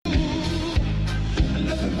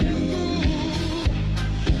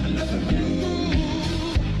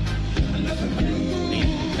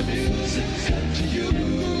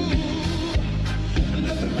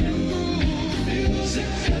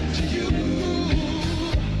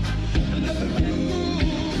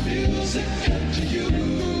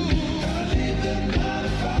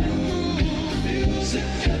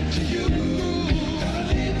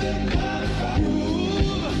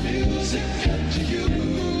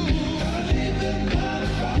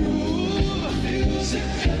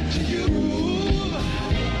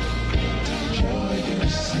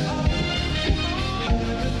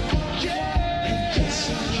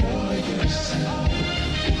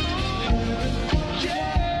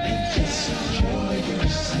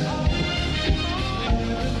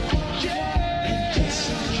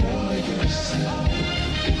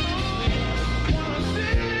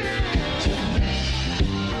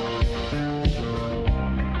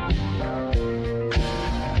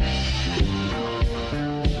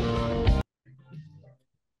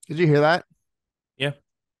Did you hear that? Yeah.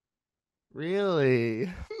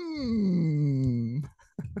 Really?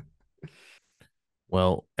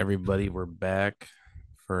 Well, everybody, we're back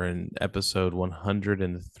for an episode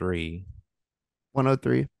 103.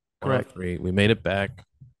 103. Correct. 103. We made it back.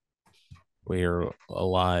 We are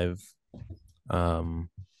alive. Um,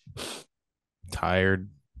 Tired,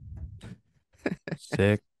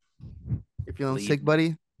 sick, You're feeling sick, sleepy.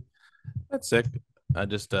 buddy? Not sick.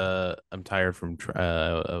 I'm tired from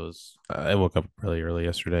I woke up really early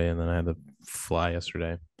yesterday and then I had to fly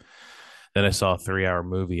yesterday. Then I saw a 3-hour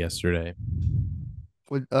movie yesterday.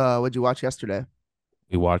 What'd you watch yesterday?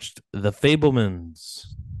 We watched The Fablemans.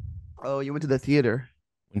 Oh, you went to the theater.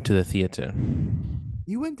 Went to the theater.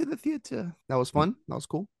 You went to the theater. That was fun. That was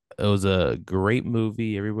cool. It was a great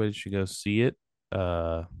movie. Everybody should go see it.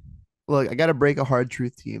 Uh, Look, I gotta break a hard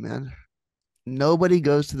truth to you, man. Nobody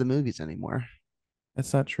goes to the movies anymore.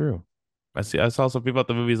 that's not true. I saw some people at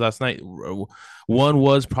the movies last night. One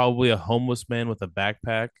was probably a homeless man with a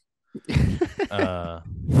backpack. Uh,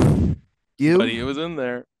 but You? he was in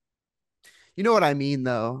there. You know what I mean,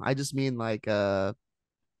 though. I just mean like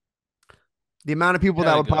the amount of people that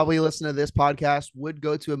Gotta would go. probably listen to this podcast would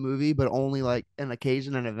go to a movie, but only like an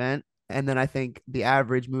occasion, an event. And then I think the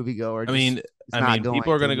average moviegoer I just mean, is not People going are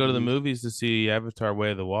to the gonna go to the movies. movies to see Avatar: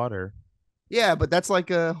 Way of the Water. Yeah, but that's like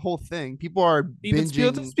a whole thing. People are The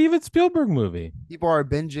binging. Steven Spielberg movie. People are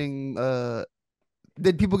binging.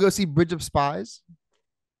 Did people go see Bridge of Spies?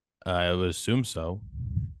 I would assume so.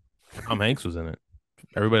 Tom Hanks was in it.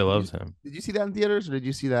 Everybody Did you loves him. did you see that in theaters or did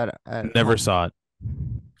you see that at Never home? saw it.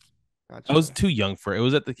 I was Gotcha. too young for it. It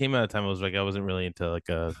was at the came out of time. I was like, I wasn't really into like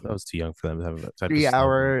a. I was too young for them to have that type of Three stuff.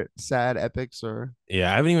 hour sad epics or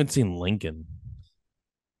Yeah, I haven't even seen Lincoln,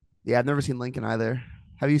 yeah, I've never seen Lincoln either.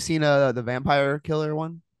 Have you seen the vampire killer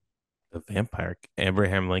one? the vampire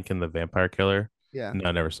Abraham Lincoln, the vampire killer. Yeah. No,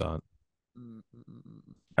 I never saw it. Mm-mm.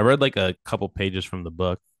 I read like a couple pages from the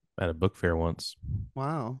book at a book fair once.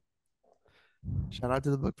 Wow. Shout out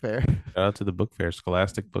to the book fair. Shout out to the book fair,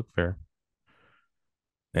 Scholastic Book Fair.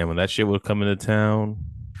 And when that shit would come into town,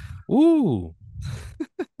 ooh,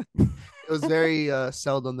 It was very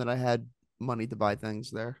seldom that I had money to buy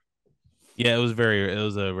things there. yeah, it was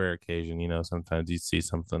a rare occasion. Sometimes you see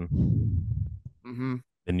something. Mm-hmm.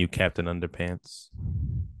 The new Captain Underpants,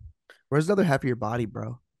 Where's the other half of your body,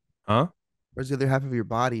 bro? huh? Where's the other half of your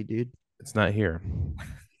body, dude? It's not here.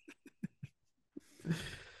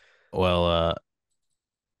 Well,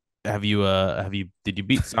 did you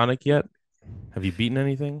beat Sonic yet? Have you beaten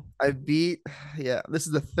anything? I beat, yeah, this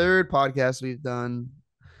is the third podcast we've done,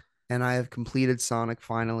 and I have completed Sonic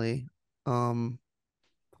finally. Um,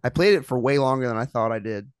 I played it for way longer than I thought I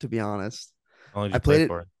did, to be honest. How long did I you play played it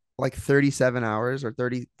for it? like 37 hours or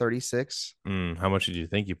 36. How much did you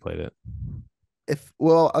think you played it? If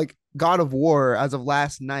well, like God of War, as of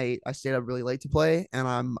last night, I stayed up really late to play, and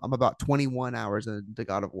I'm about 21 hours into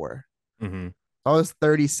God of War. Mm-hmm. I was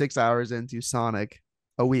 36 hours into Sonic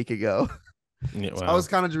a week ago. Yeah, So I was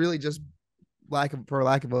wow. kind of really just lack of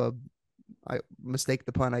a I mistake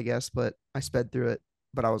the pun, I guess, but I sped through it.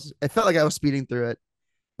 But it felt like I was speeding through it,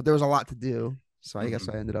 but there was a lot to do. So I guess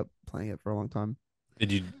I Mm-hmm. ended up playing it for a long time.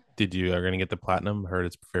 Did you are gonna get the platinum? Heard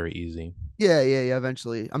it's very easy. Yeah.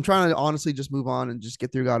 Eventually, I'm trying to honestly just move on and just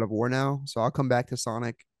get through God of War now. So I'll come back to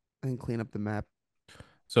Sonic and clean up the map.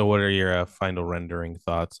 So, what are your final rendering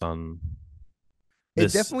thoughts on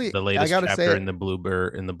It definitely, the I latest gotta chapter say, in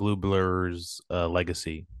the Blue Blur's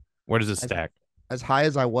legacy? Where does it as stack? as high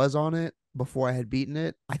as I was on it before I had beaten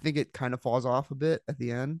it, I think it kind of falls off a bit at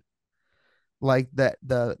the end. Like that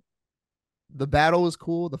the battle is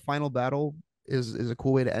cool. The final battle is a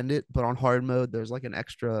cool way to end it. But on hard mode, there's like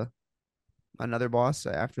another boss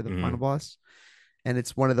after the final Mm-hmm. boss, and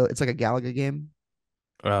it's like a Galaga game.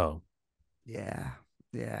 Oh, Yeah,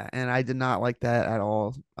 yeah, and I did not like that at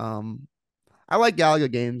all. I like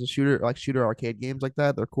Galaga games, shooter arcade games like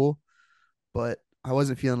that. They're cool, but I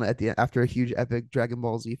wasn't feeling it at the after a huge epic Dragon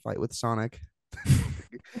Ball Z fight with Sonic.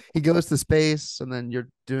 He goes to space, and then you're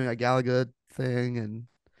doing a Galaga thing,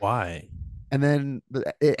 why? and then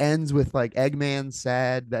it ends with like Eggman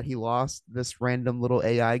sad that he lost this random little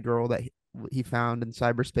AI girl that he found in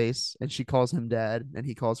cyberspace, and she calls him dad, and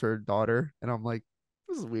he calls her daughter, and I'm like,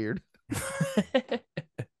 this is weird.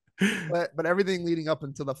 But everything leading up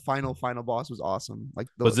until the final boss was awesome. Like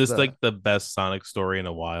Was this the like the best Sonic story in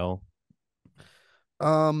a while?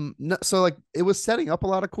 no, so like it was setting up a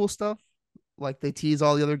lot of cool stuff. Like they tease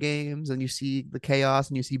all the other games, and you see the chaos,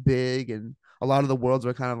 and you see Big, and a lot of the worlds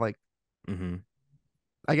are kind of like, Mm-hmm.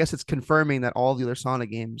 I guess it's confirming that all the other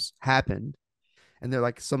Sonic games happened, and they're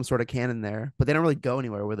like some sort of canon there, but they don't really go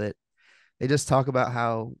anywhere with it. They just talk about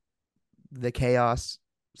how the chaos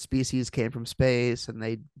species came from space and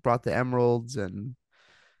they brought the emeralds and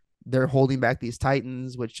they're holding back these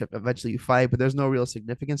titans, which eventually you fight, but there's no real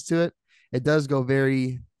significance to it. It does go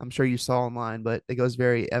very, I'm sure you saw online, but it goes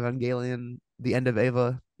very Evangelion, the end of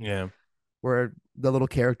Ava, Yeah. where the little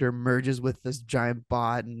character merges with this giant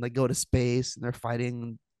bot and they go to space and they're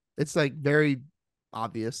fighting. It's like very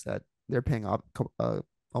obvious that they're paying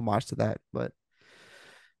homage to that, but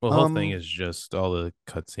Well, the whole thing um, is just all the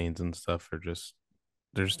cutscenes and stuff are just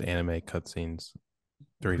they're just anime cutscenes,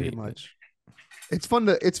 pretty 3D. much. It's fun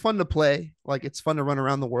to play. Like it's fun to run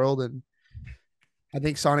around the world, and I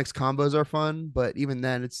think Sonic's combos are fun, but even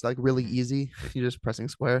then, it's like really easy. You're just pressing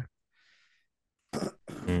square.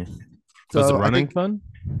 Mm. Was the So I running think fun?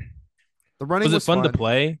 the running Was it was fun to fun.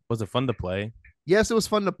 play? Was it fun to play? Yes, it was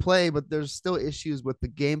fun to play, but there's still issues with the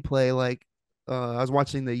gameplay. Like I was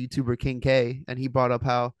watching the YouTuber King K, and he brought up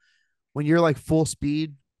how when you're like full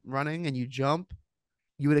speed running and you jump,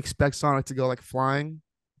 you would expect Sonic to go like flying,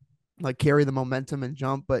 like carry the momentum and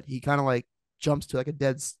jump, but he kind of like jumps to like a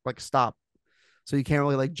dead like stop. So you can't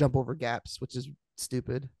really like jump over gaps, which is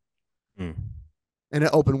stupid. Mm. In an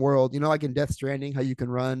open world, like in Death Stranding, how you can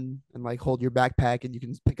run and like hold your backpack and you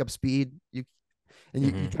can pick up speed. You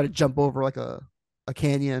Hmm. try to jump over like a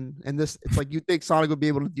canyon. And this it's like you think Sonic would be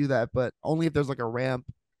able to do that, but only if there's like a ramp.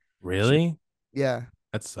 Really? Yeah,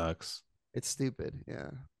 That sucks. it's stupid. Yeah.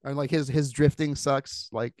 And like his drifting sucks.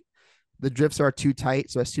 Like the drifts are too tight,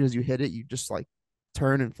 so as soon as you hit it, you just like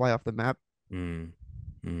turn and fly off the map. Mm.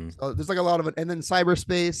 Mm. So there's like a lot of it. And then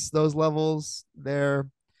cyberspace, those levels, they're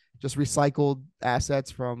just recycled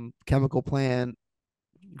assets from Chemical Plant,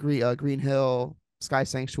 Green Hill, Sky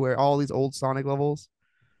Sanctuary, all these old Sonic levels.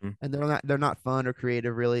 Mm. And they're not fun or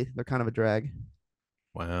creative really. They're kind of a drag.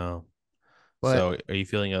 Wow. But So, are you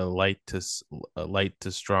feeling a light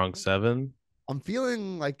to strong seven? I'm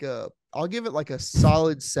feeling like I'll give it like a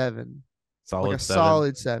solid 7. Like a Solid seven?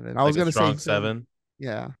 solid 7. I was Like a gonna say strong 7. seven?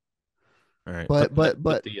 Yeah. All right. But but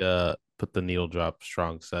but Put the needle drop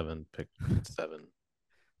strong seven. Pick seven.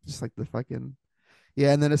 just like the fucking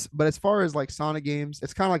yeah, and then but as far as like Sonic games,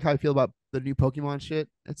 it's kind of like how I feel about the new Pokemon shit.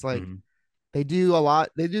 It's like Mm. they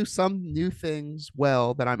do some new things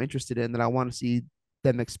well that I'm interested in that I want to see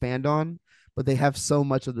them expand on, but they have so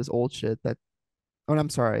much of this old shit that oh, I'm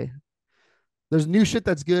sorry. There's new shit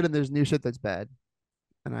that's good and there's new shit that's bad.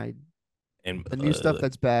 And And the new stuff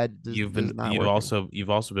that's bad is not working. you've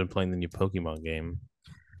also been playing the new Pokemon game,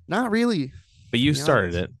 Not really, but to you be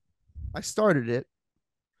started honest. it. I started it.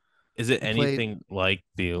 Is it I played anything like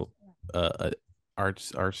the look,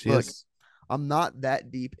 Arceus? I'm not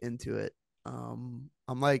that deep into it. I'm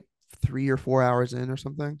like 3 or 4 hours in or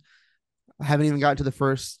something. I haven't even gotten to the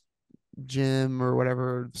first gym or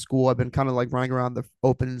whatever school. I've been kind of like running around the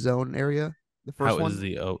open zone area. The first How is one.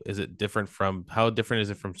 the is it different from how different is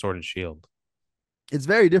it from Sword and Shield? It's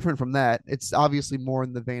very different from that. It's obviously more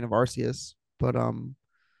in the vein of Arceus, but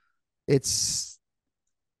it's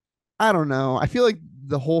I don't know. I feel like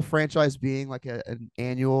the whole franchise being like an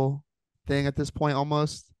annual thing at this point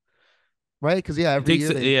almost, right? Because yeah, It every takes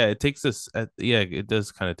year they yeah, it takes this yeah, it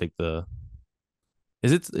does kind of take the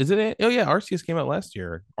oh yeah, Arceus came out last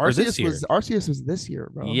year or this year. Arceus was this year,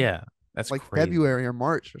 bro. Yeah, that's Like crazy. February or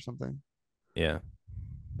March or something. Yeah.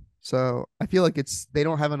 So I feel like they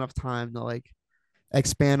don't have enough time to like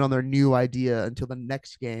expand on their new idea until the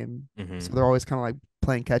next game. So they're Hmm. always kind of like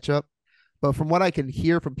playing catch up. But from what I can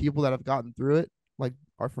hear from people that have gotten through it, like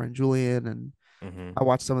our friend Julian and Hmm. I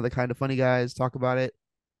watched some of the kind of funny guys talk about it.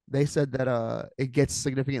 They said that it gets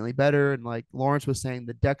significantly better, and like Lawrence was saying,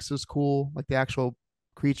 the dex is cool. Like the actual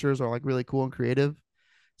creatures are like really cool and creative.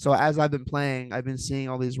 So as I've been playing, I've been seeing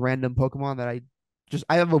all these random Pokemon that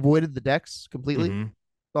I have avoided the dex completely. Hmm.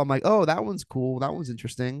 So I'm like, oh, that one's cool. That one's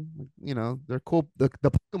interesting. They're cool. The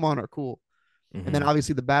Pokemon are cool. And then Hmm.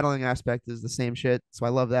 obviously the battling aspect is the same shit. So I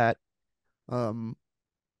love that. Um,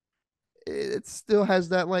 it still has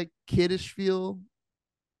that like kiddish feel,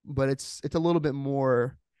 but it's a little bit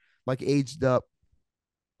more like aged up,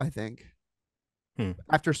 I think. Hmm.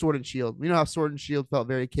 After Sword and Shield. You know how Sword and Shield felt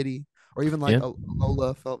very kiddie, or even like Yeah. a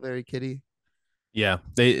Lola felt very kiddie. Yeah.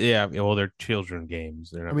 Well, they're children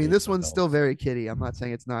games. They're I not mean, made this for one's still adults. very kiddie. I'm not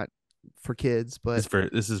saying it's not for kids, but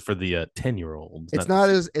This is for the 10-year-olds, it's not the not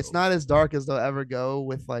six as year it's olds. not as dark as they'll ever go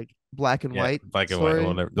with like black and Yeah, white black and white.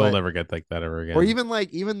 story. They'll But never get like that ever or again. even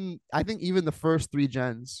like even I think even the first three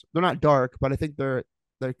gens, they're not dark, but I think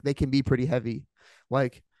they can be pretty heavy.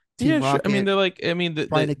 Like Yeah, Team sure. I mean, Rocket they're like, I mean,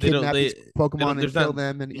 trying to they don't, kidnap these they don't. Pokemon and There's not. kill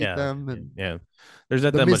them and eat Yeah, them, yeah, and yeah. There's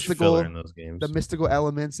not the that much filler mystical in those the games. mystical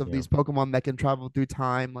elements of Yeah. these Pokemon that can travel through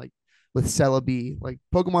time, like with Celebi. Like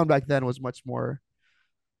Pokemon back then was much more.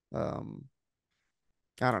 Um,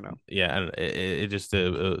 I don't know. Yeah, and it just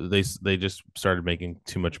they just started making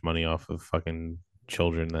too much money off of fucking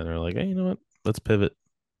children. That are like, hey, you know what? Let's pivot.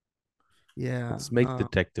 Yeah. Let's make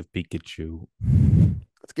Detective Pikachu.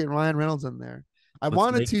 Let's get Ryan Reynolds in there. I Let's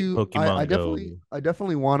wanted make to. I Pokemon definitely Go. I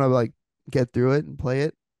definitely want to like get through it and play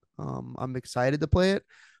it. I'm excited to play it,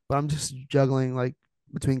 but I'm just juggling like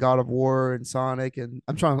between God of War and Sonic, and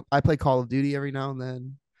I'm trying. I play Call of Duty every now and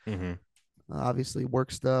then. Hmm. Obviously,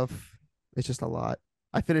 work stuff. It's just a lot.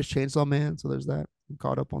 I finished Chainsaw Man, so there's that. I'm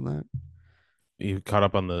caught up on that. You caught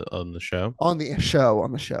up on the show? On the show,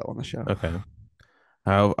 on the show, on the show. Okay.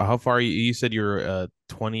 How far you said you're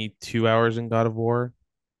 22 hours in God of War?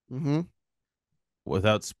 Mm-hmm.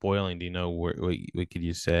 Without spoiling, do you know what could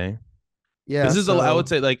you say? Yeah. This is a I would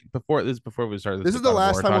So say like before we start this the is the God of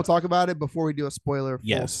last War time we'll talk. talk about it before we do a full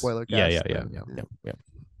Yes. spoiler Yeah, yeah, cast yeah, thing. yeah, Yeah. yeah, yeah.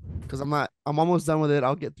 Because I'm almost done with it.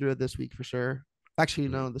 I'll get through it this week for sure. Actually,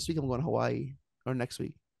 Mm-hmm. no, this week I'm going to Hawaii or next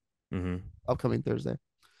week, Mm-hmm. upcoming Thursday.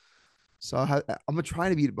 So I'm gonna try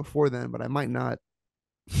to beat it before then, but I might not.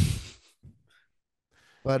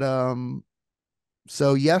 But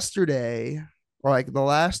so yesterday or like the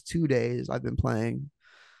last 2 days I've been playing,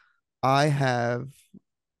 I have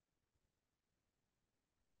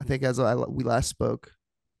I think we last spoke,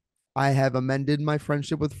 I have amended my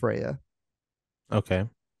friendship with Freya. Okay.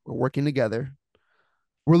 We're working together.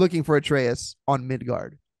 We're looking for Atreus on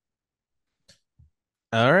Midgard,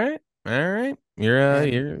 All right. All right. You're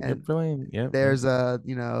and brilliant. Yeah, yeah. there's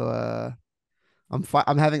I'm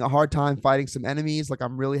having a hard time fighting some enemies. Like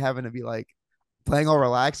I'm really having to be like playing all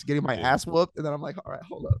relaxed, getting my Dude. ass whooped, and then I'm like, all right,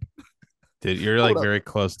 Dude, you're hold like up. very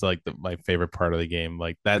close to like my favorite part of the game.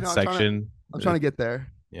 Like I that know section. I'm trying to get there.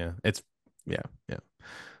 Yeah. It's yeah, yeah.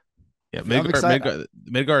 Yeah, I'm excited.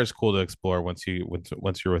 Midgar is cool to explore once you're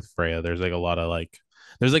with Freya. There's like a lot of like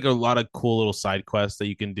there's like a lot of cool little side quests that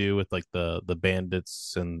you can do with like the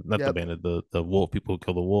bandits and not the Yep. bandit the wolf people who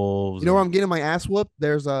kill the wolves You know where and I'm getting my ass whooped?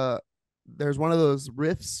 There's one of those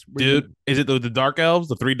rifts where you dude, is it the dark elves,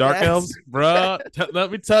 the three dark yes, elves, bro?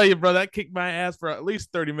 Let me tell you, bro, that kicked my ass for at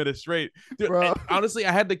least 30 minutes straight. Dude, bro. honestly,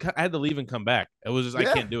 I had to leave and come back. It was just I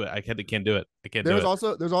Yeah. can't do it. Can't do it. I can't do it.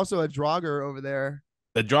 There's also a Draugr over there,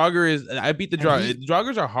 The Draugr is I beat the and Draugr.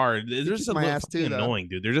 Draugrs are hard. They're he just kicked a my little ass fucking too though. annoying,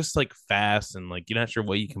 dude. They're just like fast and like you're not sure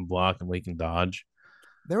what you can block and what you can dodge.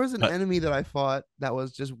 There was an But enemy that I fought that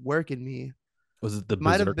was just working me. was it the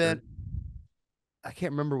Might have been, Berserker? I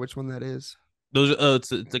can't remember which one that is. Those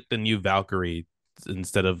it's like the new Valkyrie.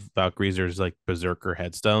 Instead of Valkyries, there's like Berserker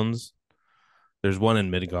headstones. There's one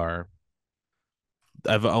in Midgar.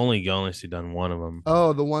 I've only honestly done one of them.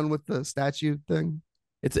 Oh, the one with the statue thing.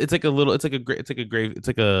 It's like a little. It's like a grave. It's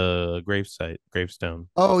like a grave site, gravestone.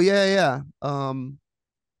 Oh yeah, yeah.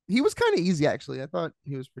 He was kind of easy actually. I thought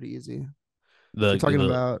he was pretty easy. You're talking The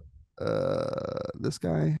about this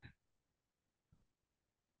guy.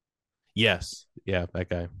 yes, yeah, that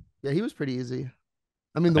guy. Yeah, he was pretty easy.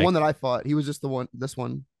 I mean, the That one that I fought, he was just the one. This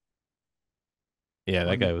one yeah,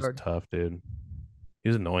 that on guy was Midgard. tough, dude. He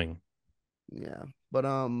was annoying. Yeah, but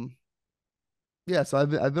yeah. So I've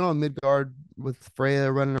been on Midgard with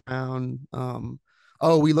Freya running around.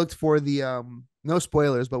 Oh, we looked for the no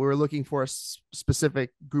spoilers, but we were looking for a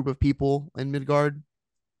specific group of people in Midgard,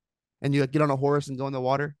 and you get on a horse and go in the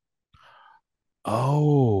water.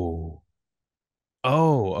 Oh.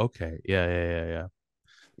 Oh, okay. Yeah, yeah, yeah, yeah.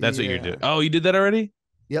 That's what you're doing. Yeah. Oh, you did that already?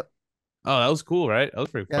 Yep. Oh, that was cool, right? That was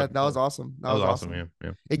pretty Yeah, fucking that was cool. awesome. That That was was awesome, awesome. yeah.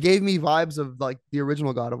 Yeah. It gave me vibes of like the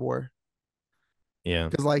original God of War. Yeah.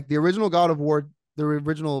 Because like the original God of War,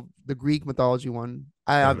 the Greek mythology one,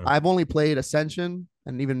 Uh-huh. I've only played Ascension,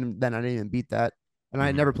 and even then I didn't even beat that, and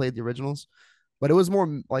I Mhm. never played the originals, but it was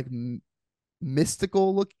more like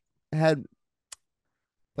mystical look. It had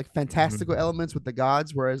like fantastical Mhm. elements with the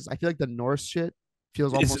gods, whereas I feel like the Norse shit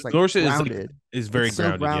feels almost like Norse grounded. is very It's so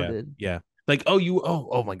grounded, yeah. grounded. Yeah. Like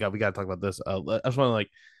oh my god, we gotta talk about this. I just want to like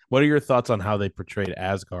what are your thoughts on how they portrayed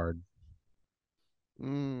Asgard?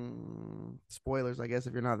 Spoilers, I guess,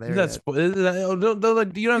 if you're not Is there that yet. don't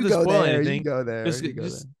like you don't You have to go spoil there. You anything. go there. Just You go there.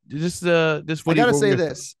 I what do you gotta what were say your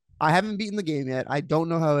this. I haven't beaten the game yet. I don't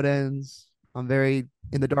know how it ends. I'm very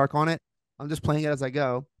in the dark on it. I'm just playing it as I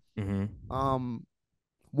go. mm-hmm. Um,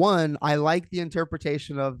 One, I like the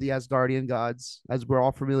interpretation of the Asgardian gods, as we're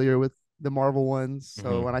all familiar with the Marvel ones. So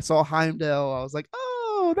Mm-hmm. when I saw Heimdall, I was like,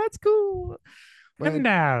 oh, that's cool. When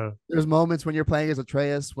Heimdall. there's moments when you're playing as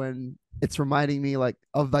Atreus when it's reminding me like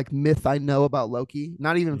of like myth I know about Loki,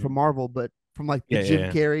 not even Mhm. from Marvel, but from like the Yeah, Jim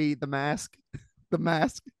yeah, Carrey, the mask, the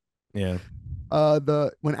mask. yeah.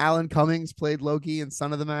 The when Alan Cummings played Loki in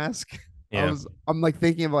Son of the Mask. Yeah. I'm like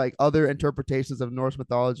thinking of like other interpretations of Norse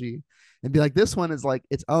mythology and be like, this one is like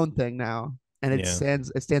its own thing now, and Yeah.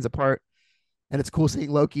 it stands apart, and it's cool seeing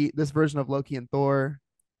Loki, this version of Loki and Thor.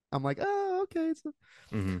 I'm like, oh, okay.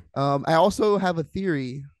 Hmm. I also have a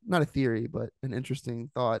theory, not a theory, but an interesting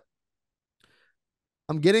thought.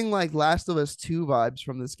 I'm getting like Last of Us 2 vibes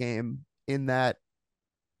from this game in that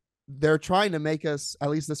they're trying to make us, at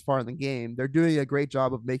least this far in the game, they're doing a great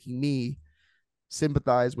job of making me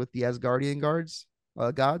sympathize with the Asgardian gods.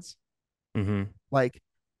 Hmm. Like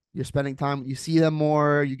you're spending time, you see them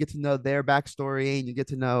more, you get to know their backstory, and you get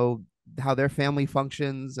to know how their family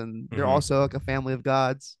functions, and they're Hmm. also like a family of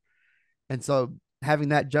gods. And so having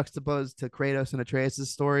that juxtaposed to Kratos and Atreus'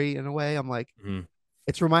 story in a way, I'm like, Hmm.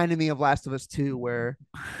 it's reminding me of Last of Us 2, where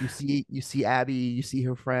you see Abby, you see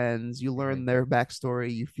her friends, you learn their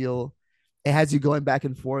backstory, you feel it has you going back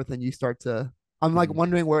and forth, and you start to. I'm like Hmm.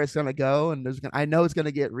 wondering where it's gonna go, and I know it's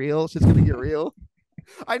gonna get real. Shit's gonna get real.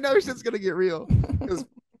 I know shit's gonna get real because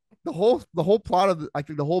the whole plot of I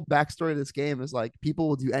think the whole backstory of this game is like people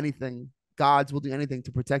will do anything, gods will do anything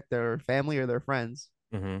to protect their family or their friends.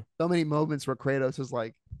 Hmm. So many moments where Kratos is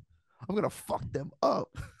like, I'm gonna fuck them up.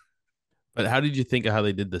 But how did you think of how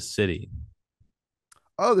they did the city?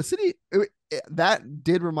 Oh, the city that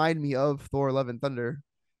did remind me of Thor: Love and Thunder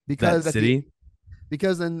That because at the city?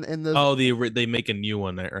 because in the Oh, they make a new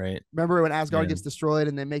one, right? remember when Asgard Yeah. gets destroyed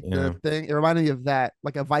and they make Yeah. the thing, it reminded me of that,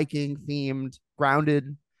 like a Viking themed,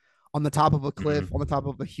 grounded on the top of a cliff, on the Hmm. top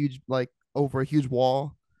of a huge, like over a huge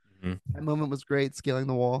wall. Hmm. That moment was great, scaling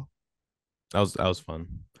the wall. That was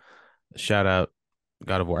fun. Shout out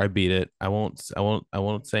God of War. I beat it. I won't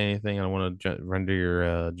say anything. I don't want to render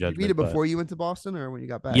your Did you beat it judgment, but before you went to Boston or when you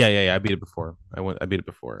got back? yeah. I beat it before. I beat it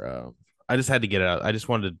before. I just had to get it out. I just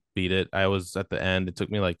wanted to beat it. I was at the end. It took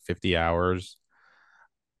me like 50 hours,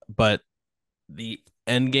 but the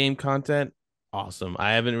end game content, awesome.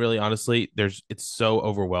 I haven't really honestly. It's so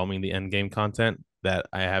overwhelming, the end game content, that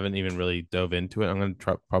I haven't even really dove into it. I'm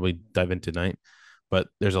gonna probably dive in tonight, but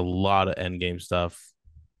there's a lot of end game stuff.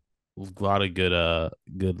 A lot of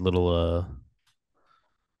good little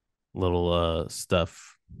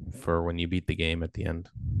stuff for when you beat the game at the end.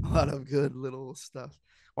 A lot of good little stuff.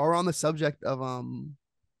 While we're on the subject of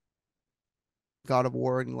God of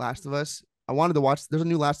War and Last of Us, I wanted to watch. There's a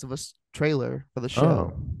new Last of Us trailer for the Oh,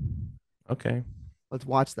 show. okay. Let's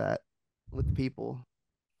watch that with the people,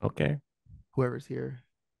 Okay. whoever's here.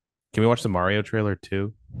 Can we watch the Mario trailer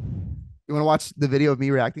too? You want to watch the video of me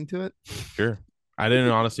reacting to it? Sure. I didn't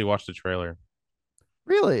honestly watch the trailer.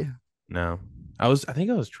 Really? No. I think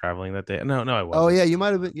I was traveling that day. No, I Oh wasn't. yeah, you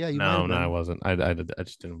might have been. Yeah, you might have No, I been. wasn't. I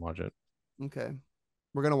just didn't watch it. Okay,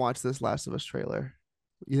 we're gonna watch this Last of Us trailer.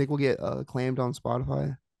 You think we'll get claimed on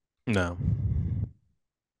Spotify? No.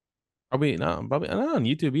 Probably not on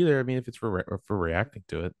YouTube either. I mean, if it's for reacting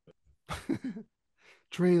to it.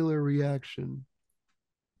 Trailer reaction.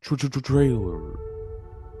 Trailer.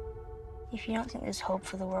 If you don't think there's hope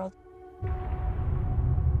for the world,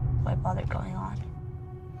 why bother going on?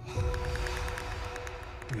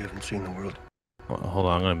 You haven't seen the world, Hold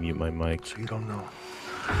on, I'm gonna mute my mic. so you don't know.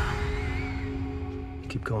 You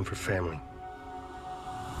keep going for family.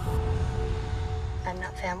 I'm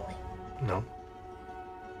not family. No.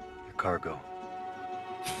 Your cargo.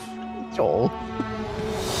 Joel.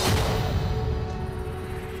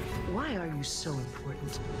 Why are you so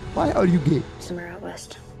important? Why are you gay? Somewhere out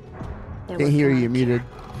west. They Can't work hear for you. Medicare. Muted.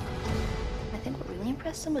 I think what really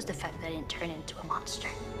impressed them was the fact that I didn't turn into a monster.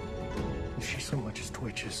 If she so much as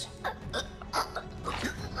twitches,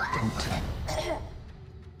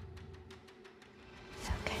 It's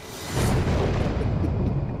okay.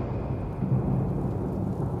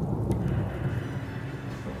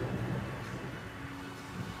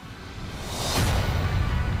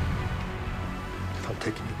 if I'm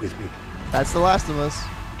taking you with me, That's The Last of Us.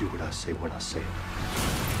 do what I say when I say it.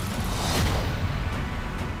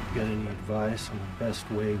 You got any advice on the best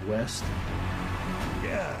way west?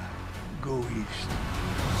 Yeah, go east.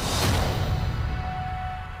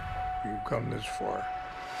 You've come this far,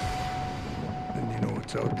 then you know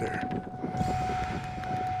what's out there.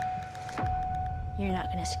 You're not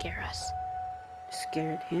gonna scare us.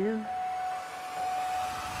 Scared him?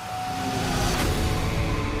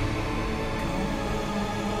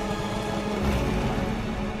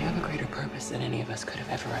 You have a greater purpose than any of us could have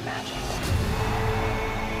ever imagined.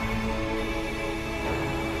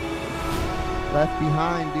 Left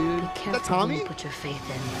Behind, dude. Be Is that careful who Tommy? you put your faith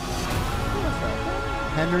in.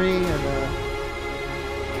 Henry and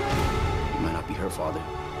You might not be her father,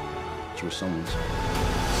 but you were someone's.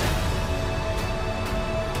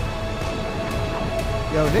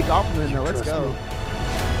 yo, Nick Offerman. Though, let's go.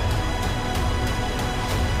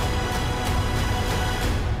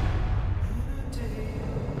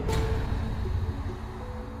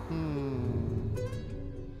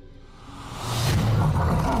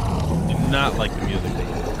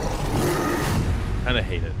 kind of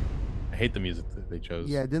hate it. I hate the music that they chose.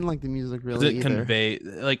 Yeah, I didn't like the music 'Cause really it either. convey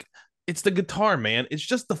like it's the guitar, man. It's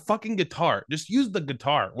just the fucking guitar. Just use the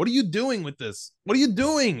guitar. What are you doing with this? What are you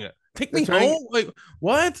doing? Take me They're trying- home? Like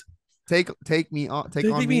what? Take me on. Take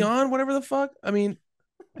on Take me. me on? Whatever the fuck. I mean,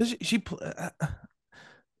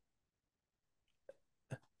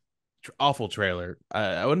 awful trailer.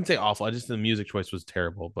 I wouldn't say awful. I just the music choice was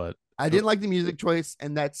terrible, but I didn't like the music choice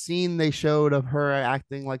and that scene they showed of her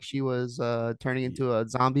acting like she was turning into a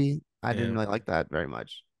zombie. I didn't Yeah. really like that very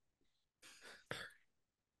much.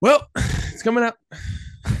 well, it's coming out.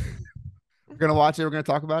 We're gonna watch it. We're gonna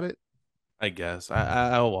talk about it. I guess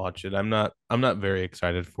I'll watch it. I'm not very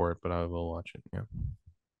excited for it, but I will watch it. Yeah,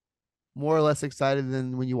 More or less excited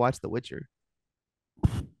than when you watch The Witcher.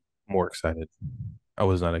 more excited. I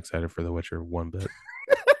was not excited for The Witcher one bit.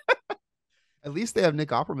 At least they have Nick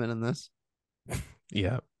Offerman in this.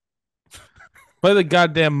 Yeah, play the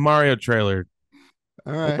goddamn Mario trailer.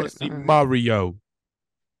 All I want right. to see all right. Mario.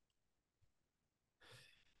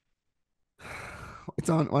 It's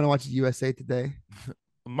on. I want to watch USA Today.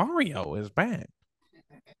 Mario is back.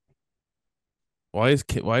 Why is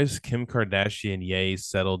Kim Kardashian yay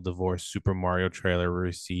settled divorce Super Mario trailer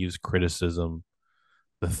receives criticism?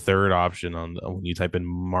 The third option on when you type in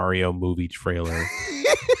Mario movie trailer.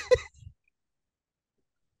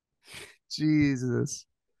 Jesus.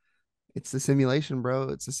 It's the simulation, bro.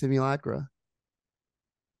 It's a simulacra.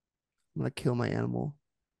 I'm gonna kill my animal.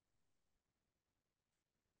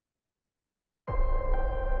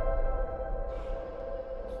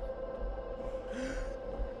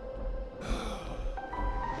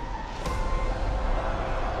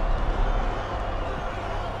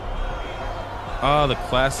 Oh, the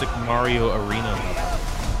classic Mario Arena level.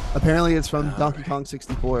 Apparently, it's from Donkey Kong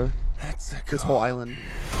 64. That's a This whole island.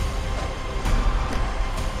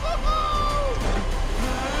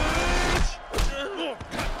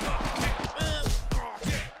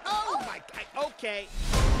 Oh my god, okay.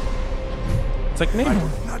 It's like Nemo.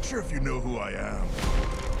 I'm not sure if you know who I am,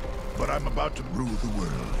 but I'm about to rule the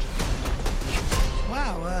world.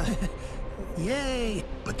 Wow, yay.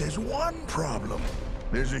 But there's one problem.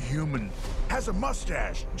 There's a human, has a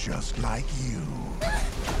mustache, just like you.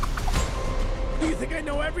 You think I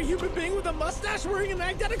know every human being with a mustache wearing an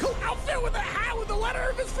identical outfit with a hat with the letter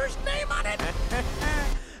of his first name on it?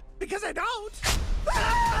 Because I don't.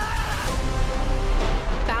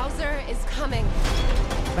 Bowser is coming.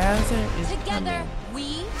 Bowser is Together,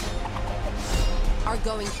 we are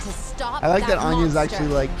going to stop. I like that Anya's monster.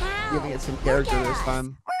 actually like How? giving it some Look character at this us.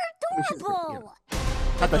 time. We're She's pretty cute. adorable.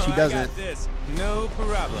 Not that she doesn't. this. No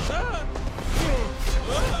problem.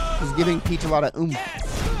 She's giving Peach a lot of oomph.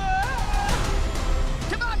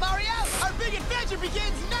 Come on, Mario! Our big adventure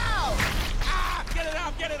begins now! Ah! Get it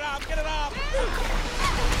off, get it off, get it off!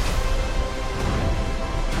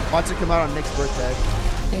 Watch it come out on Nick's birthday.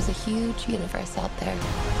 There's a huge universe out there.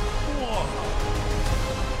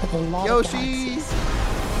 With a lot Yoshi! of galaxies.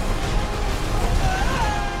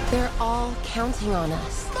 They're all counting on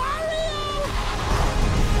us.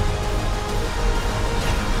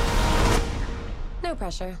 No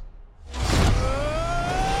pressure.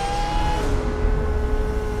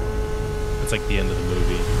 It's like the end of the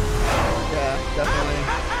movie. Yeah,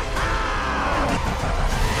 definitely.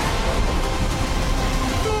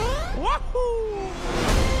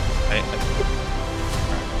 Wahoo!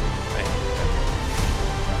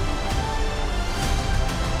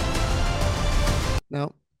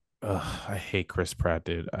 No. I hate Chris Pratt,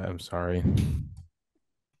 dude. I'm sorry.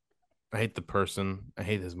 I hate the person. I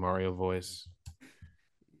hate his Mario voice.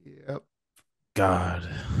 Yep. God,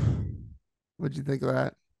 What'd you think of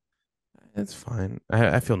that? it's fine.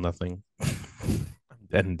 I feel nothing. I'm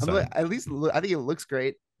dead I'm inside. like, at least I think it looks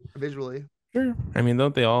great visually. Sure. I mean,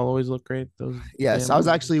 don't they all always look great? Those. Yes, damn I was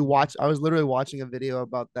movies? actually I was literally watching a video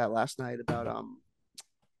about that last night about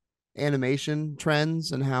animation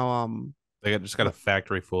trends and how They just got a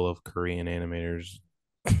factory full of Korean animators.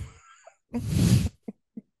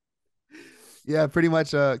 yeah, pretty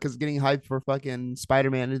much because getting hyped for fucking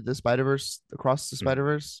Spider-Man into the Spider-Verse across the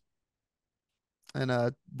Spider-Verse. And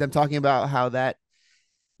them talking about how that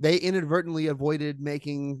they inadvertently avoided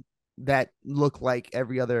making that look like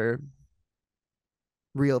every other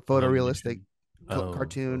real photorealistic Oh.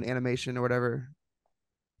 cartoon animation or whatever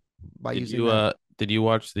by Did using you that. did you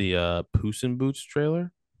watch the Puss in Boots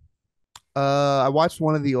trailer? I watched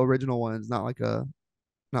one of the original ones, not like a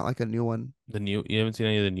new one. You haven't seen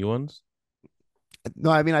any of the new ones?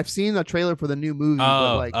 No, I mean I've seen a trailer for the new movie,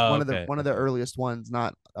 but like one of okay. the earliest ones,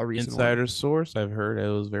 not a recent Insider one. source, I've heard it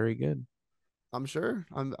was very good. I'm sure.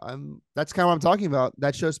 I'm that's kind of what I'm talking about.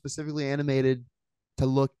 That show specifically animated to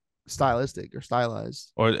look stylistic or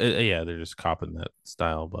stylized. Or yeah, they're just copying that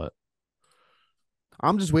style. But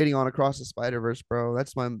I'm just waiting on Across the Spider-Verse, bro.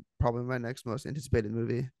 That's my probably my next most anticipated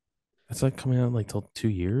movie. it's like coming out in like till 2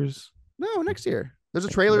 years. No, next year. There's a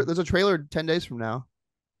trailer. There's a trailer 10 days from now.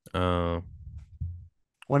 Uh,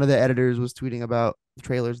 One of the editors was tweeting about the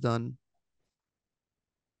trailer's done.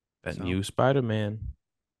 that So. new Spider-Man.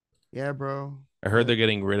 Yeah, bro. I heard they're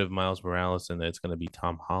getting rid of Miles Morales and it's going to be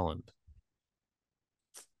Tom Holland.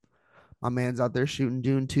 My man's out there shooting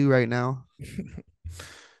Dune 2 right now.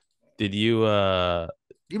 Did you Do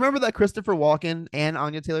you remember that Christopher Walken and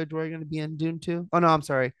Anya Taylor-Joy are going to be in Dune 2? Oh no, I'm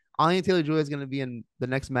sorry. Anya Taylor-Joy is going to be in the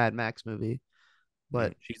next Mad Max movie.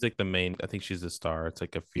 But she's like the main, I think she's the star. It's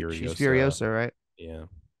like a Furiosa. she's Furiosa, right? Yeah.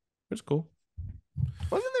 It's cool.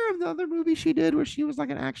 Wasn't there another movie she did where she was like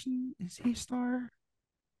an action star?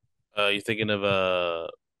 You thinking of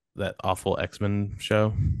that awful X-Men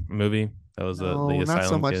show movie? That was No, the not so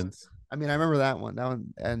Asylum much. Kids. I mean, I remember that one. That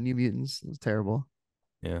one and New Mutants was terrible,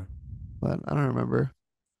 Yeah. but I don't remember.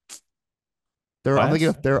 I'm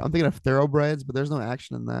thinking of Thoroughbreds, but there's no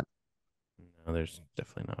action in that. No, there's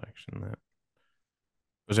definitely no action in that.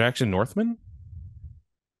 Was there action in Northman?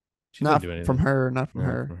 She Not didn't do anything. from her, not from No,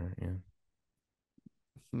 her. from her,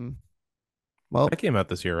 yeah. Well, That came out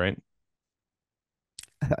this year, right?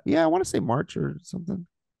 yeah, I want to say March or something.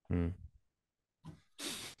 Hmm.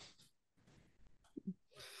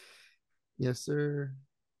 Yes, sir.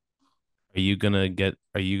 Are you gonna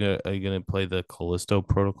play the Callisto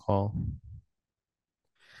Protocol?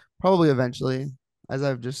 Probably eventually. As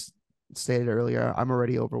I've just stated earlier, I'm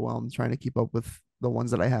already overwhelmed trying to keep up with the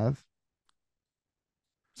ones that I have.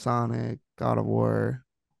 Sonic, God of War,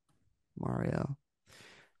 Mario.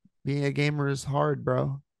 Being a gamer is hard,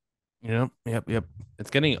 bro. Yep. It's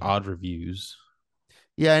getting odd reviews.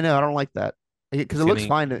 Yeah, I know. I don't like that because it looks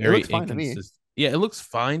fine. It looks fine to me. Yeah, it looks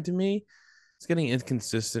fine to me. It's getting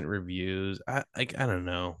inconsistent reviews. I don't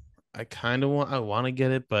know. I want to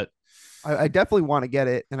get it, but I definitely want to get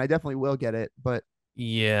it, and I definitely will get it. But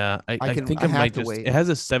yeah, I think I it have might to just. wait. It has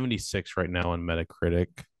a 76 right now on Metacritic.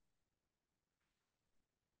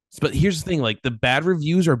 But here's the thing: like the bad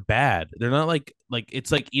reviews are bad. They're not like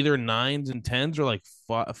it's like either 9s and 10s or like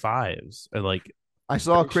 5s. Or like I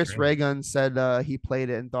saw very Chris strange. Reagan said he played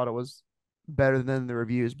it and thought it was better than the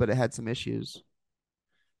reviews, but it had some issues.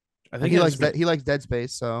 I And think he it likes has that. He likes Dead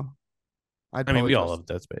Space, so I'd I mean, probably we all trust- love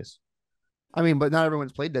Dead Space. I mean, but not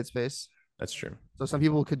everyone's played Dead Space, That's true. so some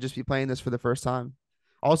people could just be playing this for the first time.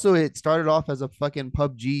 Also, it started off as a fucking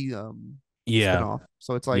PUBG Yeah, spinoff,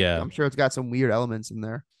 so it's like yeah. I'm sure it's got some weird elements in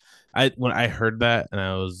there. When I heard that and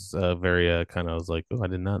I was very kind of was like, oh, I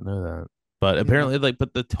did not know that. But Yeah. apparently, like,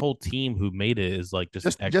 but the whole team who made it is like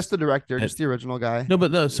Just the director, just the original guy. no,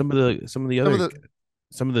 but no, some of the Some of other the-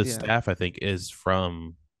 some of the yeah. staff I think is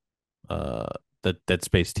from the Dead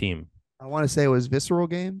Space team. I want to say it was Visceral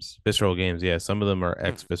Games. Visceral Games, yeah. Some of them are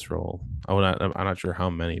ex Visceral. I'm not sure how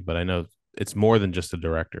many, but I know it's more than just a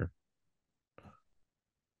director.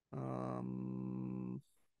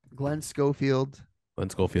 Glenn Schofield Glenn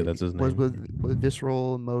Schofield, that's his was name. with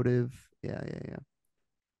Visceral Motive. Yeah.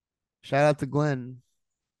 Shout out to Glenn.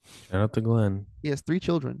 Shout out to Glenn. He has 3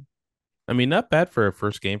 children. I mean, not bad for a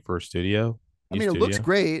first game for a studio. I mean, it looks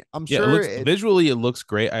great. I'm Yeah, sure visually it looks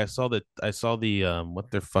great. I saw the what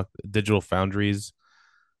their fuck Digital Foundries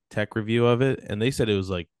tech review of it, and they said it was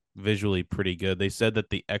like visually pretty good. They said that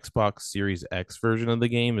the Xbox Series X version of the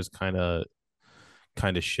game is kind of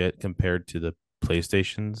shit compared to the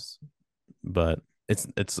PlayStation's, but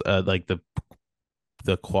it's like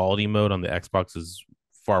the quality mode on the Xbox is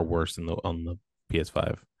far worse than on the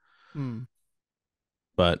PS5.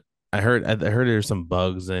 But I heard there's some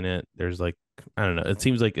bugs in it. There's like I don't know. It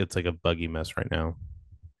seems like it's like a buggy mess right now.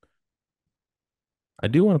 I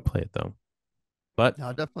do want to play it though, but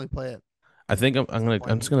I'll definitely play it. I think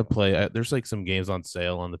I'm just gonna play. There's like some games on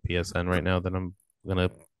sale on the PSN right now that I'm gonna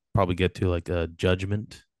probably get to, like a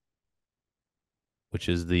Judgment, which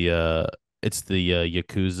is the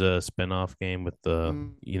Yakuza spinoff game with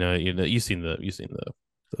the you've seen the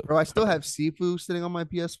Bro, I still have Sifu sitting on my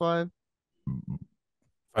PS5.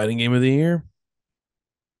 fighting game of the year,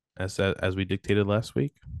 as we dictated last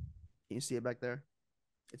week. Can you see it back there?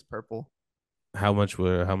 It's purple. How much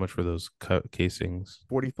were those casings?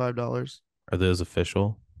 $45. Are those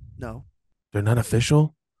official? No, They're not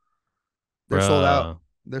official. they're sold Bruh. out.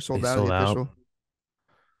 They're sold They out. sold The out? official.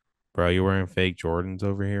 Bro, you're wearing fake Jordans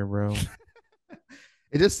over here, bro.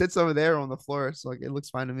 It just sits over there on the floor, so like it looks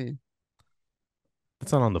fine to me.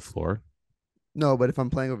 It's not on the floor. No, but if I'm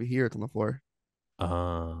playing over here, it's on the floor.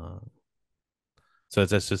 So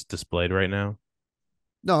that's just displayed right now.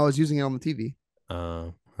 No, I was using it on the TV.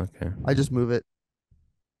 Okay. I just move it.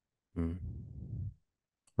 Hmm.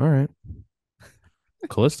 All right.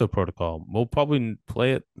 Callisto Protocol. We'll probably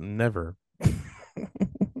play it never.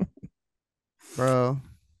 Bro.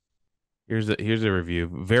 Here's a review.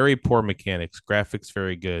 Very poor mechanics, graphics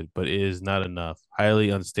very good, but it is not enough. Highly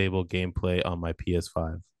unstable gameplay on my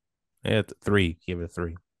PS5. Yeah, 3. Give it a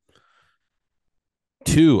 3.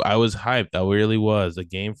 2. I was hyped. I really was. A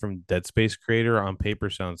game from Dead Space creator on paper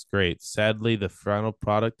sounds great. Sadly, the final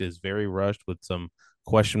product is very rushed with some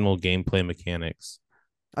questionable gameplay mechanics.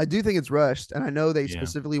 I do think it's rushed, and I know they Yeah.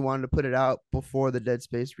 specifically wanted to put it out before the Dead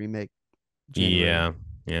Space remake. January.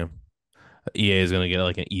 Yeah. EA is gonna get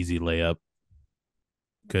like an easy layup.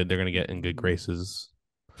 Good, they're gonna get in good graces.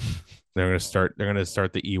 They're gonna start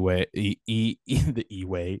the E-way, the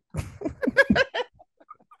E-way.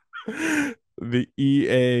 The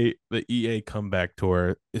EA comeback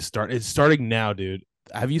tour is starting now, dude.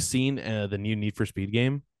 Have you seen the new Need for Speed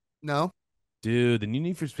game? No. Dude, the new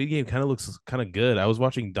Need for Speed game kind of looks kind of good. I was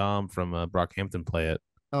watching Dom from Brockhampton play it.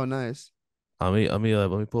 Oh, nice. Let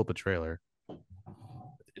me pull up a trailer.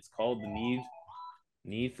 It's called the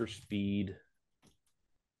Need for Speed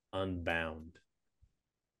Unbound.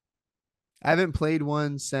 I haven't played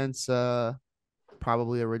one since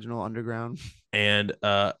probably original Underground. And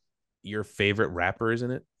your favorite rapper is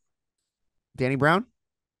in it? Danny Brown?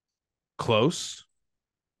 Close.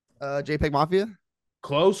 JPEG Mafia?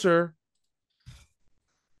 Closer.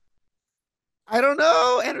 I don't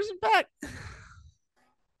know. Anderson .Paak.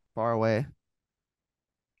 Far away.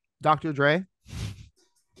 Dr. Dre?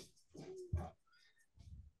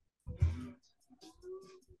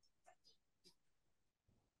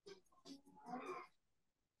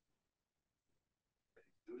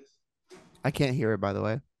 I can't hear it, by the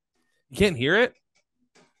way. You can't hear it?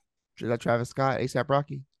 Is that Travis Scott, ASAP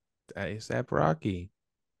Rocky? ASAP Rocky.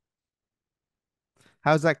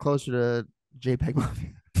 How's that closer to JPEG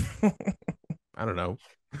Mafia? I don't know.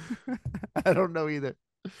 I don't know either.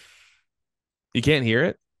 You can't hear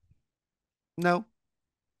it? No.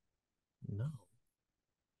 No.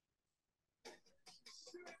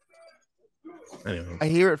 Anyway. I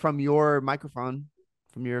hear it from your microphone,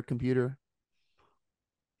 from your computer.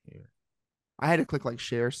 Here. I had to click like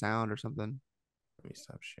share sound or something. Let me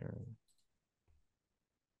stop sharing.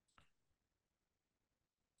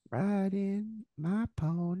 Riding my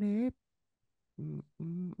pony.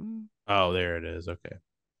 Mm-mm-mm. Oh, there it is. Okay.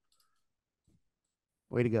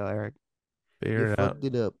 Way to go, Eric. Figure You it out. fucked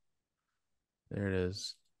it up. There it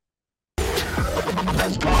is.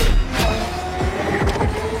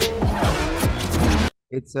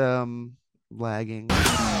 It's lagging.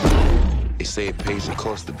 They say it pays the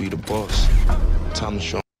cost to be the boss. Time to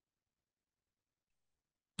show.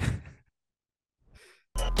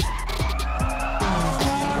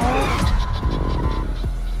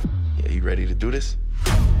 Yeah, you ready to do this?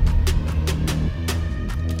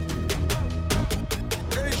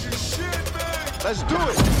 Let's do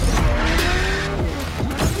it.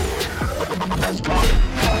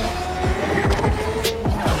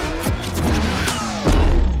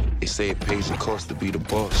 They say it pays the cost to be the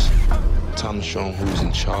boss. Time to show 'em who's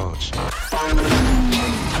in charge.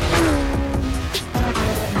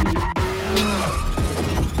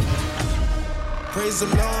 Praise the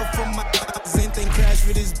Lord for my Zen crash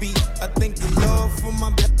with his beat. I thank the Lord for my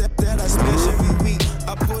that I smash every week.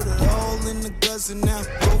 I put it all in the guts and now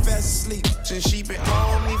go fast asleep. Since she been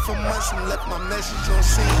on me for months and left my message on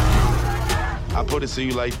scene. I put it to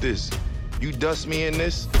you like this. You dust me in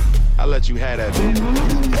this, I'll let you have that.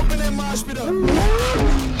 Open that mosh pit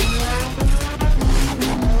up.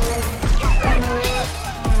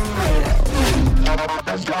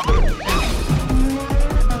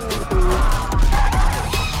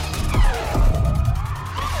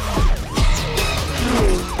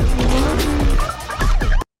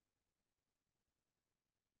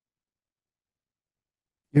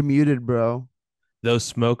 You're muted, bro. Those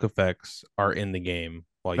smoke effects are in the game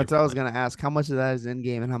while That's you're what I was playing. gonna ask. How much of that is in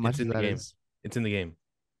game and how much It's of in the that game. is? It's in the game.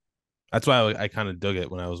 That's why I kind of dug it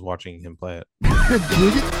when I was watching him play it.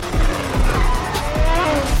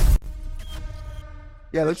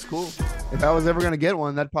 Yeah, it looks cool. If I was ever gonna get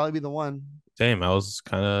one, that'd probably be the one. Same. I was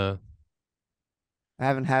kind of. I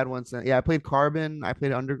haven't had one since. Yeah, I played Carbon. I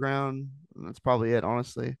played Underground. That's probably it,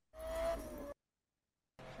 honestly.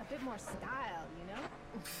 A bit more style, you know?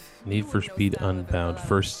 Need for Speed Unbound.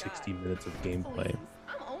 First 60 minutes of gameplay.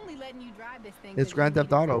 I'm only letting you drive this thing. It's Grand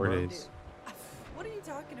Theft Auto, 4 bro. days. What are you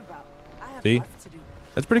talking about? I have See? lots to do.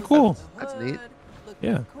 That's pretty cool. That's neat.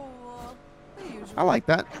 Yeah. Cool. The usual. I like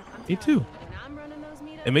that. Me too. When I'm running those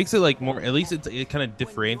meetups, It makes it like more. At least it kind of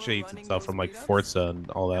differentiates itself from like Forza and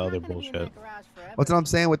all that other I'm not gonna be in bullshit. my garage forever. What's what I'm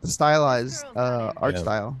saying with the stylized art Yeah.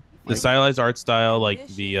 style. The stylized art style, like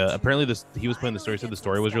the apparently this he was playing the story, said the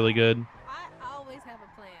story was really good. I always have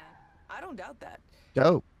a plan. I don't doubt that.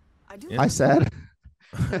 Dope. I do. Yeah. I said.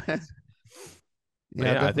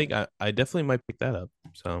 Yeah, Yeah, I think I definitely might pick that up.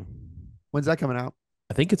 So when's that coming out?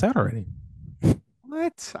 I think it's out already.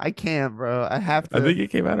 What? I can't, bro. I have to. I think it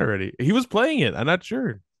came out already. He was playing it. I'm not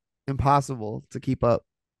sure. Impossible to keep up.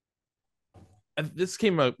 This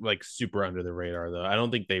came out like super under the radar though. I don't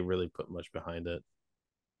think they really put much behind it.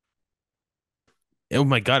 Oh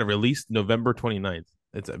my god, it released November 29th.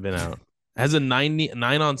 It's been out. It has a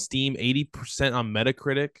 99 on Steam, 80% on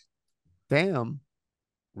Metacritic. Damn.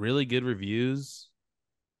 Really good reviews.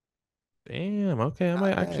 Damn. Okay, I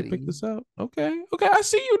might actually pick this up. Okay. I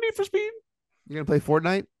see you, Need for Speed. You're gonna play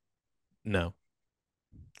Fortnite? No.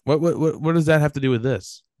 What does that have to do with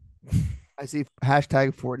this? I see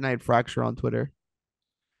hashtag Fortnite Fracture on Twitter.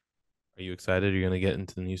 Are you excited? You're gonna get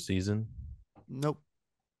into the new season? Nope.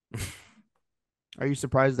 Are you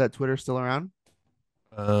surprised that Twitter's still around?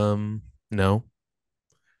 No.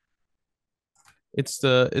 It's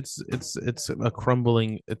a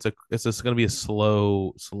crumbling. It's just gonna be a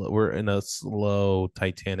slow. We're in a slow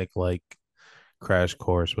Titanic like crash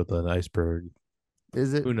course with an iceberg.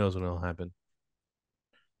 Is it? Who knows when it'll happen?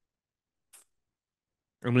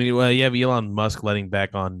 I mean, well, you have Elon Musk letting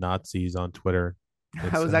back on Nazis on Twitter.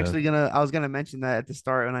 I was gonna mention that at the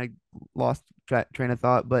start and I lost train of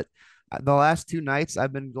thought, but the last 2 nights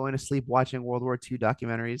I've been going to sleep watching World War II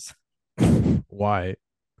documentaries. Why?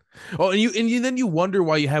 Oh, and then you wonder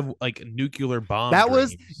why you have like nuclear bomb. That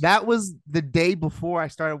was the day before I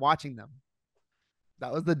started watching them.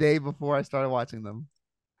 That was the day before I started watching them.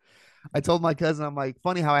 I told my cousin, I'm like,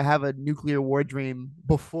 funny how I have a nuclear war dream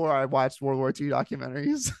before I watched World War II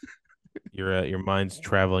documentaries. Your mind's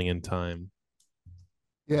traveling in time.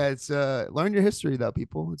 Yeah, it's learn your history though,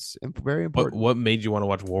 people. It's very important. What made you want to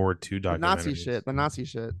watch World War II documentaries? The Nazi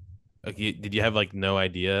shit. Okay, did you have like no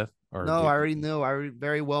idea? Or no, I already knew. I was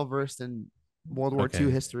very well versed in World War II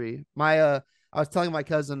history. I was telling my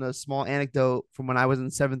cousin a small anecdote from when I was in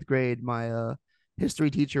 7th grade. My history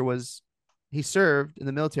teacher he served in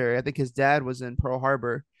the military. I think his dad was in Pearl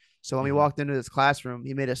Harbor. So when we walked into this classroom,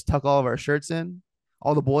 he made us tuck all of our shirts in,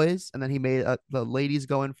 all the boys, and then he made the ladies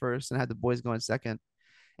go in first and had the boys go in second.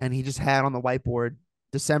 And he just had on the whiteboard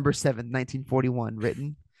December 7th, 1941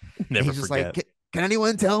 written. Never he's just forget. like, can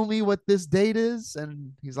anyone tell me what this date is?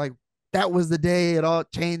 And he's like, that was the day it all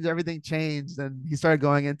changed. Everything changed. And he started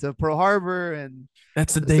going into Pearl Harbor. And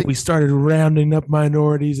that's the day we started rounding up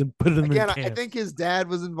minorities and putting them again, in camp. I think his dad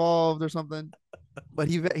was involved or something, but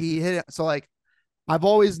he hit it. So like, I've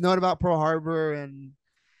always known about Pearl Harbor. And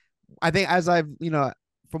I think as I've,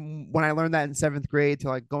 from when I learned that in 7th grade to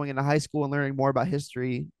like going into high school and learning more about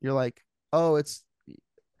history, you're like, oh,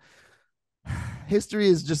 history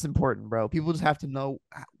is just important, bro. People just have to know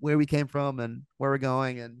where we came from and where we're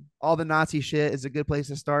going, and all the Nazi shit is a good place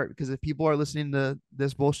to start because if people are listening to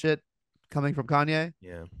this bullshit coming from Kanye,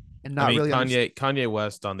 and not really Kanye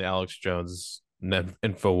West on the Alex Jones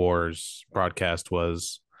Infowars broadcast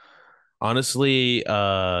was honestly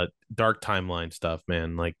dark timeline stuff,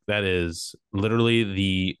 man. Like that is literally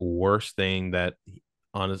the worst thing that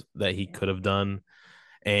he could have done.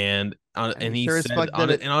 And he said,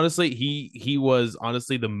 and honestly, he was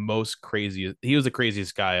honestly the most craziest. He was the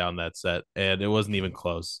craziest guy on that set, and it wasn't even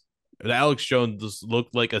close. Alex Jones just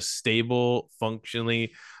looked like a stable,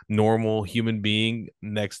 functionally normal human being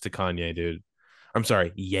next to Kanye, dude. I'm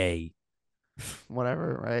sorry, yay.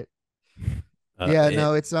 Whatever, right?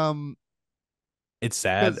 It's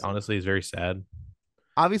sad. Honestly, it's very sad.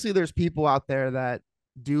 Obviously, there's people out there that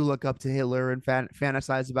do look up to Hitler and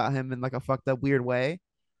fantasize about him in like a fucked up weird way.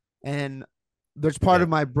 And there's part of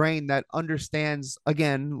my brain that understands,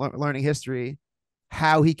 again, learning history,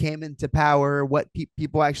 how he came into power, what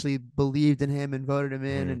people actually believed in him and voted him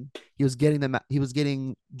in, and he was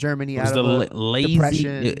getting Germany out of the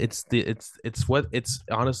depression. It's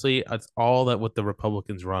honestly, it's all that what the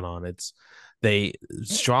Republicans run on. It's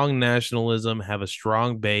strong nationalism, have a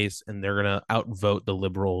strong base, and they're gonna outvote the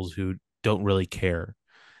liberals who don't really care.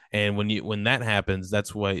 And when that happens,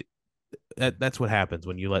 that's what happens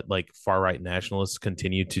when you let like far right nationalists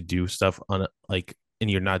continue to do stuff and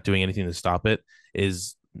you're not doing anything to stop it.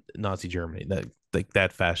 Is Nazi Germany,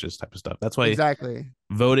 that fascist type of stuff. That's why exactly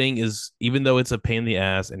voting is, even though it's a pain in the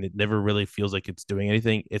ass and it never really feels like it's doing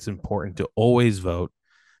anything, it's important to always vote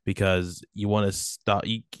because you want to stop.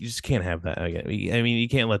 You just can't have that again. I mean, you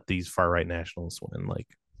can't let these far right nationalists win.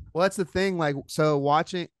 Well, that's the thing. Like, so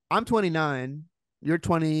watching, I'm 29. You're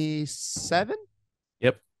 27.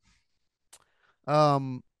 Yep.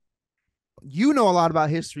 you know a lot about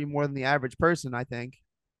history more than the average person, I think.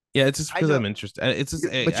 Yeah, it's just I because know, I'm interested. It's just,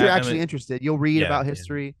 but you're I actually mean, interested. You'll read yeah, about yeah,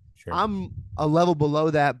 history. sure. I'm a level below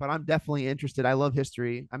that, but I'm definitely interested. I love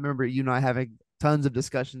history. I remember you and I having tons of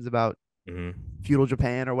discussions about Hmm. feudal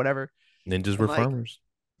Japan or whatever. Ninjas And were like farmers.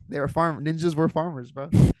 they were ninjas were farmers, bro.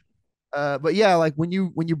 But yeah, like when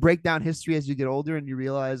you break down history as you get older and you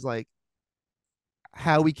realize like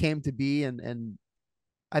how we came to be, and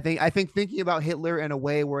I think thinking about Hitler in a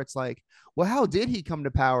way where it's like, well, how did he come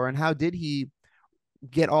to power and how did he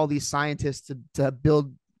get all these scientists to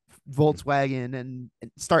build Volkswagen and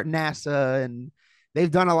start NASA, and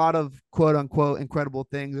they've done a lot of quote unquote incredible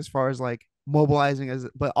things as far as like mobilizing as,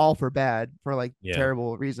 but all for bad, for like Yeah.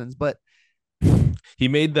 terrible reasons. But He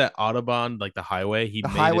made that Autobahn, like the highway. He the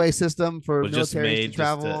made it highway system for was just militaries to made just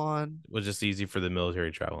travel to on, was just easy for the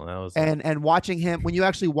military travel. And that was like, and watching him, when you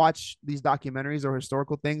actually watch these documentaries or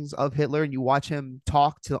historical things of Hitler and you watch him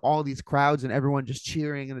talk to all these crowds and everyone just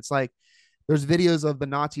cheering, and it's like there's videos of the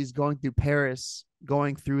Nazis going through Paris,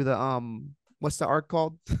 going through the what's the arc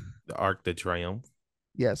called? the Arc de Triomphe.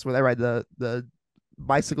 Yes, where they ride the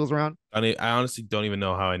bicycles around. I honestly don't even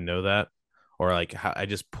know how I know that, or like how I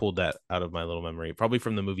just pulled that out of my little memory, probably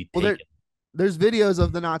from the movie Well, Taken. there's videos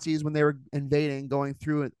of the Nazis when they were invading, going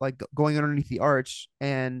through it, like going underneath the arch,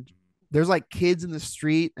 and there's like kids in the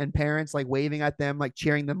street and parents like waving at them, like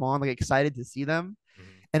cheering them on, like excited to see them.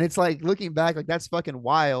 And it's like looking back, like that's fucking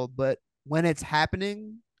wild. But when it's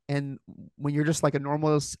happening and when you're just like a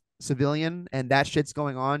normal civilian and that shit's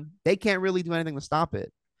going on, they can't really do anything to stop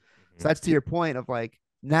it. So that's to your point of like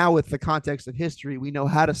now with the context of history, we know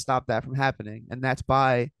how to stop that from happening. And that's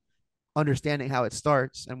by understanding how it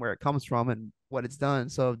starts and where it comes from and what it's done.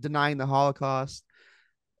 So denying the Holocaust,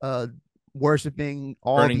 uh, worshiping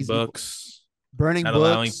all Burning these books, burning not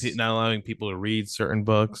books, not allowing people to read certain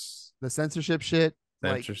books, the censorship shit,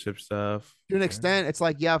 like censorship stuff. to an extent, it's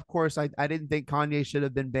like, yeah, of course, I didn't think Kanye should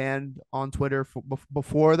have been banned on Twitter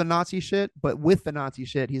before the Nazi shit, but with the Nazi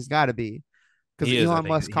shit, he's got to be because He is. I Elon think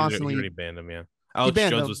Musk he constantly already banned him. Yeah, Alex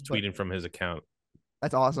banned Jones him, was but tweeting from his account.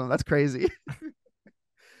 that's awesome. That's crazy.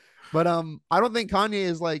 But I don't think Kanye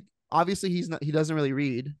is like, obviously he's not, he doesn't really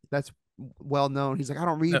read. That's well known. He's like, I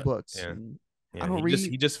don't read books. Yeah. And Yeah, I don't he read.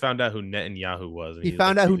 he just found out who Netanyahu was. And He he's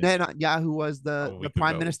found like, out who dude, Netanyahu was, a the week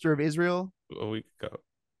prime ago. minister of Israel. A week ago.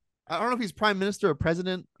 I don't know if he's prime minister or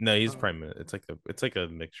president. No, he's prime minister. It's like a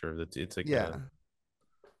mixture of the two. It's like Yeah.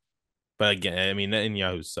 but again, I mean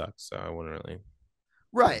Netanyahu sucks, so I wouldn't really.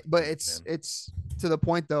 Right, but it's to the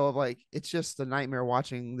point though of like it's just a nightmare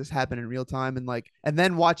watching this happen in real time, and like and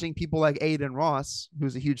then watching people like Aiden Ross,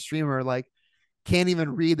 who's a huge streamer, like can't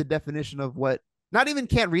even read the definition of what, not even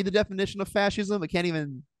can't read the definition of fascism, but can't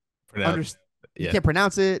even understand. He can't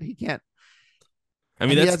pronounce it. He can't. I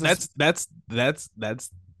mean and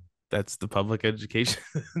that's the public education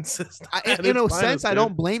system. In a sense, I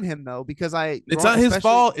don't blame him though, because it's not his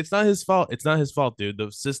fault. It's not his fault. It's not his fault, dude.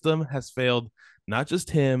 The system has failed. Not just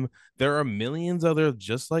him. There are millions other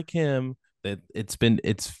just like him that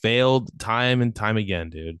it's failed time and time again,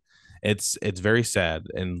 dude. It's very sad,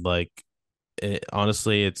 and like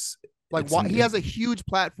honestly, it's like he has a huge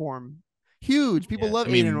platform. Huge. People love I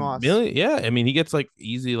mean, Aiden Ross. Yeah, I mean, he gets like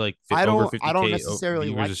easy like I over don't 50K I don't necessarily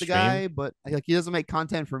viewers like a the stream. guy, but like he doesn't make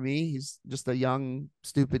content for me. He's just a young,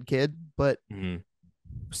 stupid kid. But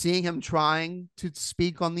seeing him trying to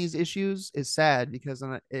speak on these issues is sad because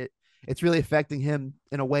it's really affecting him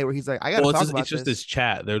in a way where he's like, I gotta talk about it's just this. his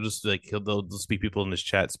chat. They're just like they'll just be people in this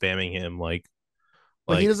chat spamming him like.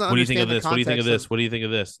 But he doesn't what do you think of understand this? What do you think of context this? What do you think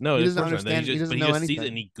of this? No, he of doesn't course not. understand- he doesn't But he know just sees it anything.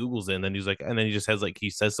 and he Googles it, and then he's like, and then he just has like he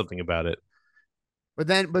says something about it. But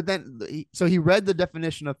then, so he read the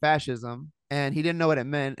definition of fascism and he didn't know what it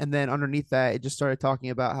meant. And then underneath that, it just started talking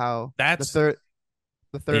about how That's the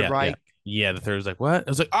Third Reich. Yeah, the third was like, what? I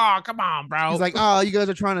was like, oh, come on, bro. He's like, oh, you guys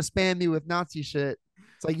are trying to spam me with Nazi shit.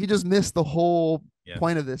 It's like you just missed the whole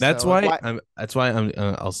point of this. That's though. why Like, I'm. That's why I'm.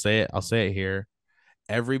 I'll say it. I'll say it here.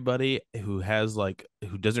 Everybody who has like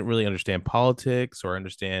who doesn't really understand politics or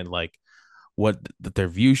understand like what their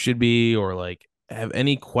view should be or like have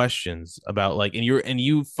any questions about like and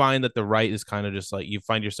you find that the right is kind of just like you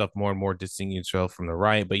find yourself more and more distancing yourself from the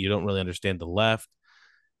right, but you don't really understand the left.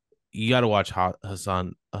 You got to watch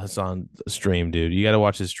Hassan stream, dude. You got to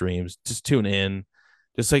watch his streams. Just tune in.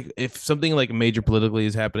 Just like if something like major politically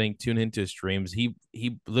is happening, tune into his streams. He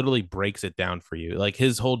literally breaks it down for you. Like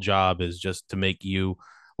his whole job is just to make you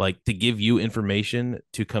like to give you information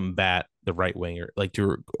to combat the right winger, like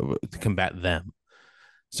to combat them.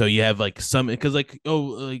 So you have like some because like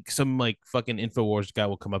like some like fucking Infowars guy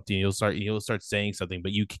will come up to you. He'll start saying something,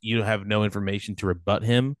 but you have no information to rebut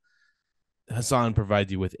him. Hassan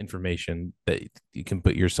provides you with information that you can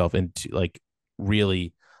put yourself into, like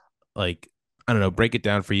really, like I don't know, break it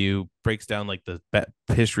down for you. Breaks down like the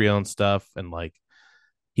history on stuff, and like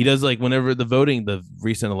he does like whenever the voting, the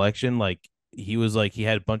recent election, like he was like he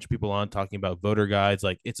had a bunch of people on talking about voter guides.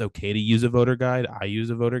 Like it's okay to use a voter guide. I use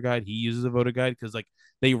a voter guide. He uses a voter guide because like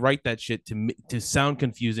they write that shit to sound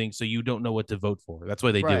confusing, so you don't know what to vote for. That's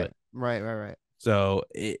why they do Right, it. right. So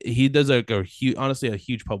he does like a huge, honestly, a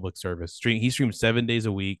huge public service. He streams 7 days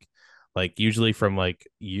a week, like usually from like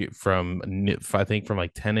I think from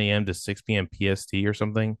like 10 a.m. to 6 p.m. PST or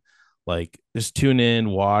something. Like just tune in,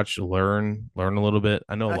 watch, learn a little bit.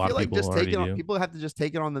 I know a I lot feel of like people just already taking on do. people have to just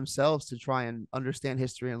take it on themselves to try and understand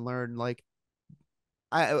history and learn. Like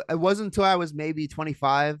I it wasn't until I was maybe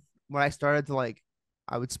 25 when I started to like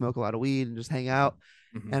I would smoke a lot of weed and just hang out,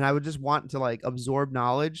 Mhm. and I would just want to like absorb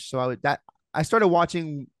knowledge. So I started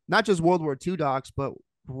watching not just World War II docs, but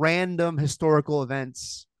random historical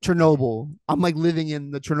events. Chernobyl. I'm like living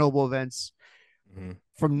in the Chernobyl events Mhm.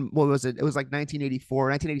 from what was it? It was like 1984,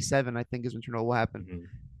 1987, I think is when Chernobyl happened. Mhm.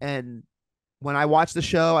 And when I watched the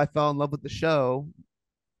show, I fell in love with the show,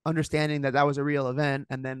 understanding that that was a real event,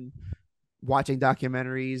 and then watching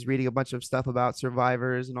documentaries, reading a bunch of stuff about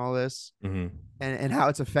survivors and all this, Mhm. and how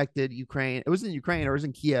it's affected Ukraine. It was in Ukraine or it was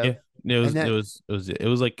in Yeah, Kiev, it and was then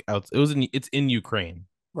like out. It was in it's in Ukraine.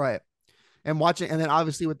 right, and watching, and then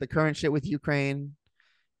obviously with the current shit with Ukraine,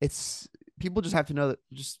 it's people just have to know that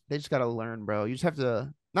they just got to learn, bro. You just have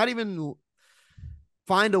to not even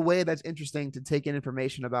find a way that's interesting to take in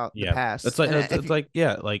information about the Yeah, past. it's like And it's like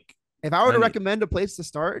yeah, like if I were to 90. recommend a place to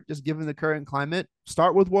start, just given the current climate,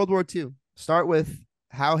 start with World War II. Start with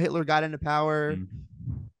how Hitler got into power, Mhm.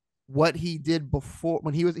 what he did before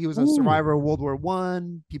when he was a Ooh. survivor of World War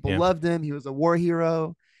One. People Yeah. loved him. He was a war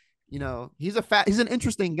hero. You know, he's an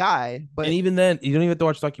interesting guy, And but even then, you don't even have to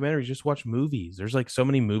watch documentaries. Just watch movies. There's like so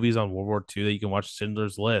many movies on World War II that you can watch.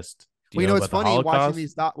 Schindler's List. Do you we know know it's about the funny watching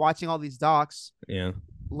Holocaust? watching all these docs, Yeah.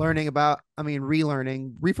 learning about, I mean,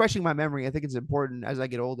 relearning, refreshing my memory. I think it's important as I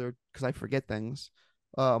get older because I forget things.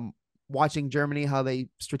 Um, Watching Germany, how they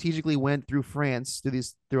strategically went through France,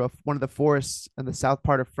 through one of the forests in the south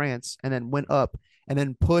part of France, and then went up and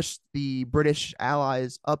then pushed the British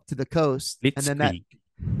allies up to the coast, and Blitzkrieg.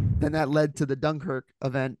 then that led to the Dunkirk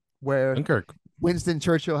event where Dunkirk. Winston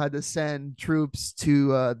Churchill had to send troops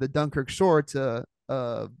to the Dunkirk shore to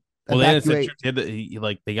Well, they had evacuate,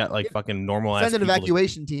 like they got like fucking normal ass send an people.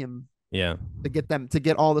 evacuation team Yeah. to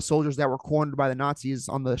get all the soldiers that were cornered by the Nazis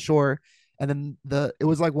on the shore. And then it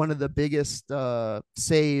was like one of the biggest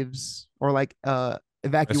saves or like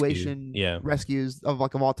evacuation Yeah. rescues of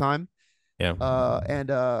all time. Yeah. And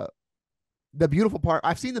the beautiful part,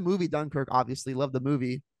 I've seen the movie Dunkirk, obviously, love the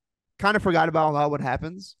movie. Kind of forgot about a lot of what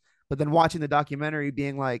happens, but then watching the documentary,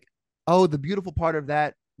 being like, oh, the beautiful part of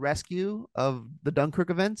that rescue of the Dunkirk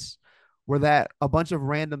events were that a bunch of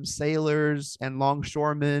random sailors and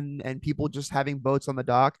longshoremen and people just having boats on the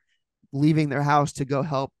dock, leaving their house to go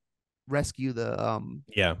help rescue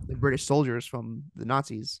Yeah. the British soldiers from the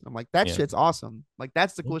Nazis. I'm like, that Yeah. shit's awesome. Like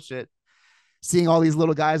that's the cool shit. Seeing all these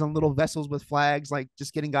little guys on little vessels with flags, like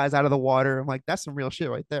just getting guys out of the water. I'm like, that's some real shit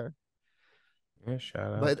right there. Yeah.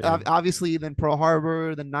 Shout out. But Dude. obviously, then Pearl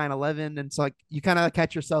Harbor, then 9/11, and it's like you kind of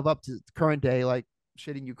catch yourself up to the current day, like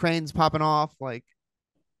shit in Ukraine's popping off. Like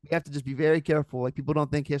you have to just be very careful. Like people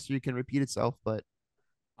don't think history can repeat itself, but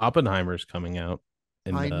Oppenheimer's coming out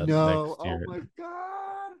in I the know. next Oh year. my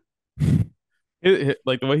god.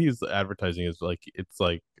 Like the way he's advertising is like it's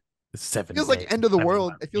like 7 It feels like days, end of the 7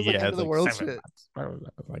 world. months. It feels like Yeah, end it's of the like world 7 shit. months. I was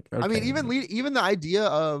like, I mean, okay. even the idea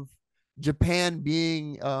of Japan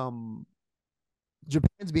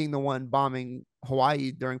Japan's being the one bombing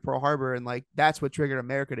Hawaii during Pearl Harbor, and like that's what triggered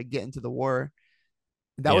America to get into the war.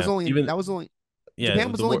 That was Yeah, only even yeah,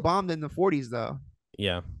 Japan was the only war. bombed in the 40s though.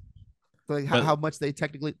 Yeah, Like but how much they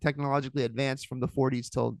technologically advanced from the 40s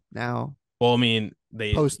till now. well, I mean,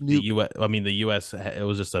 the Post nuke. U.S. I mean, the U.S. It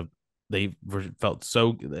was just felt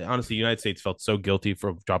so honestly, the United States felt so guilty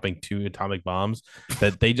for dropping 2 atomic bombs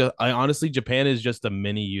that I honestly, Japan is just a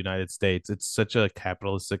mini United States. It's such a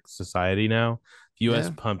capitalistic society now. The U.S.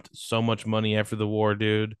 Yeah. pumped so much money after the war,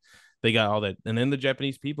 dude. They got all that, and then the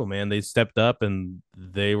Japanese people, man, they stepped up and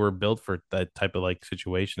they were built for that type of like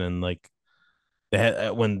situation. And like they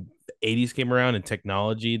had when the 80s came around and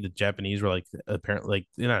technology, the Japanese were like apparently like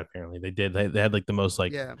not apparently they had like the most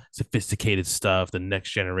like Yeah. sophisticated stuff, the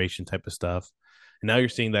next generation type of stuff. And now you're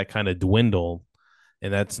seeing that kind of dwindle,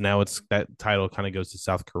 and that's now it's that title kind of goes to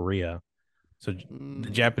South Korea. So the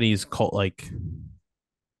Mm. Japanese cult, like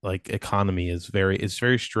like economy is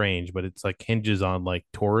very strange, but it's like hinges on like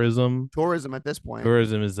tourism. Tourism at this point.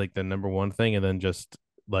 Tourism is like the number one thing, and then just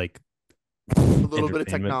like A little bit of entertainment.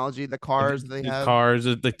 technology, the cars they There's have. cars,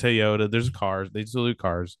 the Toyota, there's cars, they still do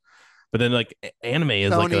cars. But then like anime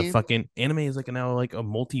is like a Sony. fucking anime is like now like a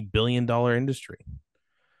multi-billion-dollar industry.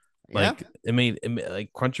 Like it made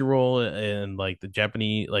like Crunchyroll and like the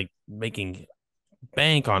Japanese like making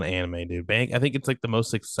bank on anime, dude. Bank. I think it's like the most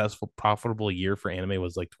successful, profitable year for anime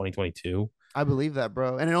was like 2022. I believe that,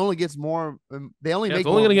 bro. And it only gets more. They only Yeah, make it's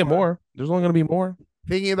only more gonna and get more. There's only gonna be more.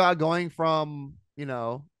 Thinking about going from,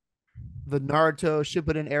 the Naruto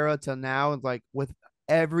Shippuden era to now, and like with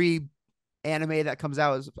every anime that comes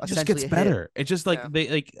out is It just essentially gets a hit. better. It's just like Yeah. they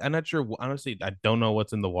like. I'm not sure. Honestly, I don't know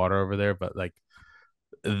what's in the water over there, but like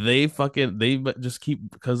they just keep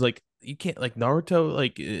because like you can't like Naruto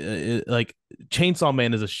like Chainsaw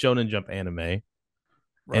Man is a Shonen Jump anime, and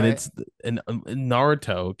Right? it's and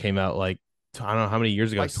Naruto came out like I don't know how many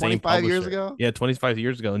years ago, Like same 25 years publisher. ago? Yeah, 25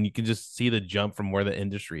 years ago, and you can just see the jump from where the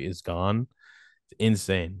industry is gone. It's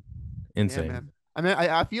insane, Yeah, insane. man. I mean,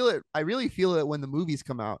 I feel it. I really feel it when the movies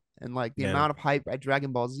come out, and like the Yeah. amount of hype at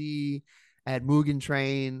Dragon Ball Z, at Mugen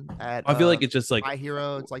Train, at I feel like it's just like My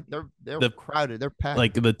Hero. It's like they're the- crowded. They're packed.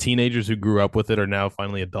 like the teenagers who grew up with it are now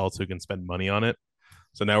finally adults who can spend money on it.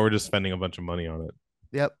 So now we're just spending a bunch of money on it.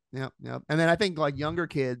 Yep. And then I think like younger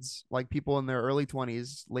kids, like people in their early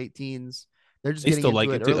 20s, late teens, they're just They getting still like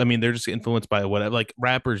into it too. early. I mean, they're just influenced by whatever. Like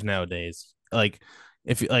rappers nowadays, like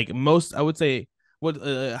if like most, I would say, what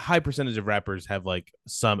a high percentage of rappers have like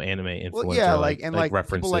some anime influence. Well, yeah, or, like and like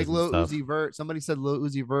references people like and Lil stuff. Uzi Vert. Somebody said Lil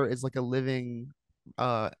Uzi Vert is like a living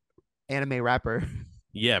anime rapper.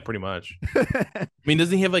 Yeah, pretty much. I mean,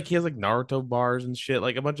 doesn't he have like he has like Naruto bars and shit?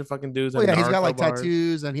 Like a bunch of fucking dudes. Oh have yeah, he's got Naruto like bars.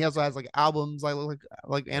 tattoos, and he also has like albums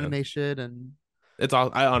like anime shit, and It's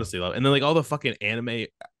all I honestly love, and then like all the fucking anime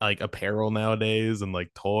like apparel nowadays and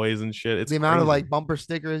like toys and shit. It's the amount of crazy. like bumper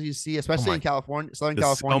stickers you see, especially my- in California, Southern This-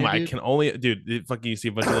 California. oh my! I dude. can only, dude. Fucking, you see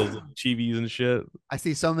a bunch of those chibis and shit. I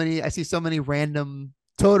see so many random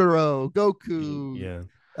Totoro, Goku, Yeah,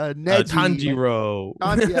 Neji, Tanjiro.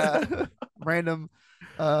 yeah, random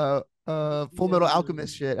Full Metal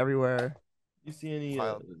Alchemist shit everywhere. You see any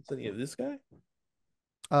Wild. any of this guy?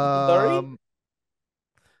 Um,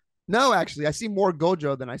 no, actually, I see more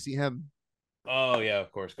Gojo than I see him. Oh yeah,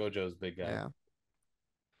 of course. Gojo's a big guy. Yeah.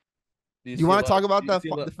 Do Do you want to talk about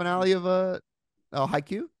the finale of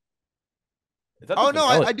Haikyuu? Oh no,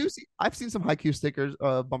 I do see. I've seen some Haikyuu stickers,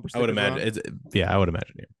 bumper stickers. I would imagine around. it's I would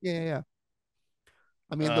imagine. Yeah. Yeah.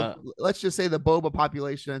 I mean, let's just say the boba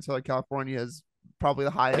population in Southern California is probably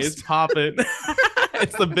the highest. It's popping.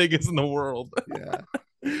 It's the biggest in the world. Yeah.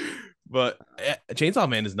 But Chainsaw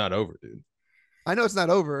Man is not over, dude. I know it's not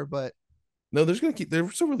over, but No, they're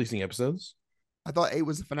still releasing episodes. I thought 8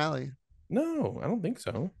 was the finale. No, I don't think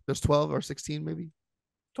so. There's 12 or 16, maybe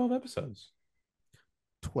 12 episodes.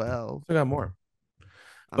 12. I got more.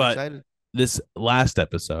 I'm But excited. this last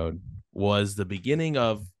episode was the beginning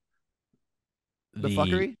of The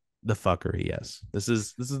fuckery. The fuckery, yes. This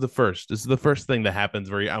is the first. This is the first thing that happens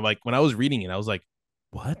where I'm like, when I was reading it, I was like,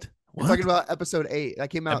 what? We're talking about episode 8. That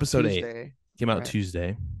came out Episode 8. Tuesday. Came out Right.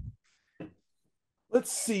 Tuesday.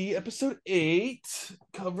 Let's see. Episode 8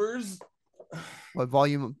 covers What,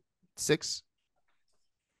 volume 6?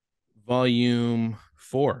 volume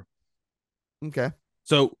 4. Okay.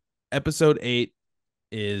 So episode 8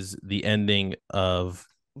 is the ending of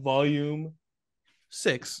volume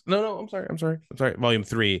 6. No, I'm sorry. Volume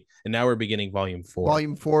 3. And now we're beginning volume 4.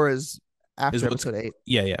 Volume 4 is after Is what's- episode 8.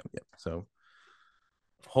 Yeah. So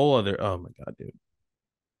whole other, oh my god, dude.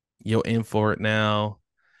 Yo, in for it now.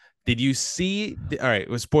 Did you see all right,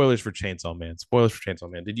 with spoilers for Chainsaw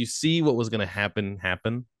Man. Did you see what was gonna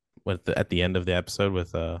happen with at the end of the episode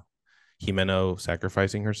with Himeno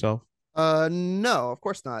sacrificing herself? No, of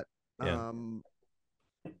course not. Yeah.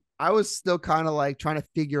 I was still kind of like trying to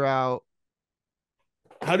figure out.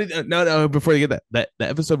 How did no before you get that the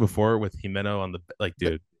episode before with Himeno on the like,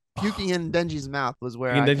 dude, Puking in Denji's mouth was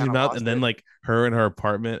where in I Denji's kinda mouth, lost and then it. like her in her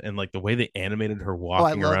apartment and like the way they animated her Oh, I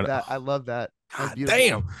walking love around. that. I love that. That was God beautiful.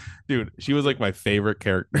 damn, dude, she was like my favorite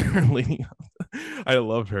character leading up. I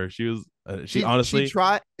loved her. She was she honestly she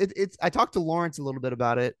tried. It's. I talked to Lawrence a little bit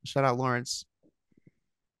about it. Shout out Lawrence.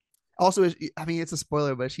 Also, I mean, it's a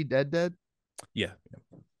spoiler, but is she dead? yeah.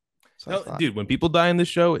 So I No, thought- dude, when people die in this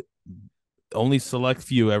show, only select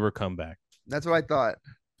few ever come back. That's what I thought.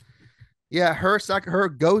 Yeah, her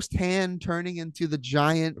ghost hand turning into the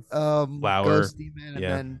giant Flower. ghost demon, and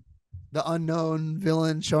Yeah. then the unknown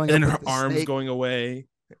villain showing And then up her with the arms snake. going away,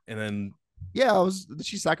 and then Yeah, did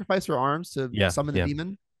she sacrifice her arms to Yeah, summon yeah. the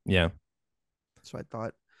demon? yeah, That's what I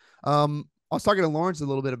thought. I was talking to Lawrence a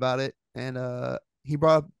little bit about it, and he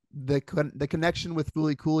brought up the connection with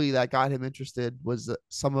Fooly Cooley that got him interested was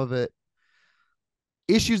some of it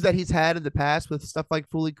issues that he's had in the past with stuff like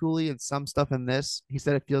Fooly Cooley and some stuff in this. He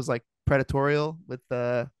said it feels like predatorial with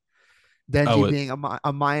Denji being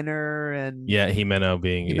a minor and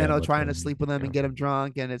Himeno trying to sleep with him and get him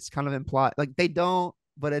drunk, and it's kind of implied like they don't,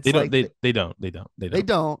 but it's they don't.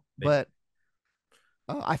 But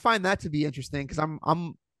I find that to be interesting because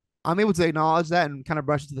I'm able to acknowledge that and kind of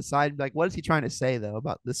brush it to the side. Like, what is he trying to say though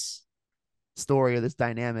about this story or this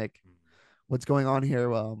dynamic? What's going on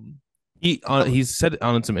here? He's said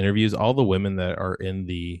on some interviews, all the women that are in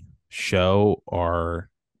the show are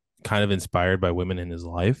kind of inspired by women in his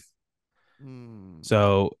life.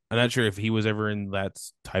 So I'm not sure if he was ever in that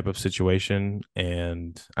type of situation,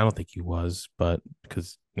 and I don't think he was, but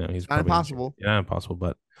because he's not impossible. Not impossible,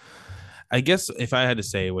 but I guess if I had to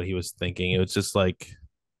say what he was thinking, it was just like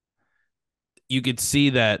you could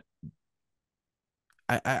see that.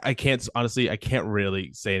 I can't honestly, I can't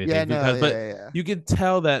really say anything but you can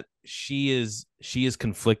tell that she is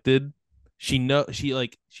conflicted. She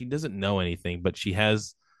doesn't know anything, but she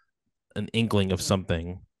has an inkling of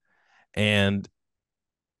something, and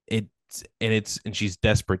she's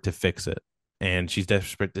desperate to fix it, and she's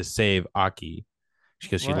desperate to save Aki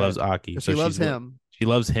because she loves Aki. So she loves him. She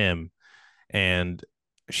loves him, and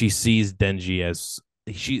she sees Denji as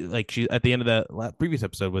she at the end of that previous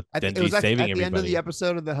episode with Denji saving everybody. At the end of the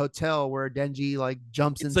episode of the hotel where Denji like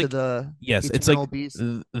jumps into the it's like beast.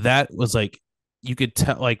 That was like you could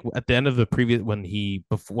tell like at the end of the previous when he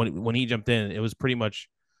jumped in, it was pretty much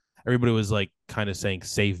everybody was like kind of saying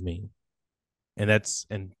save me, and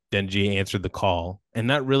Denji answered the call, and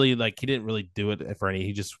not really like he didn't really do it for any,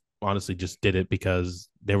 he just honestly just did it because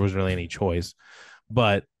there wasn't really any choice,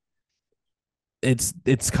 but it's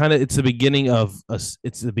the beginning of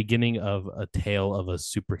a tale of a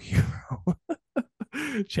superhero.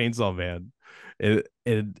 Chainsaw Man,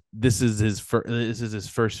 this is his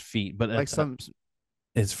first feat, but like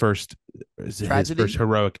his first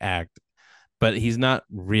heroic act, but he's not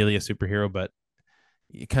really a superhero, but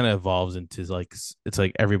it kind of evolves into like it's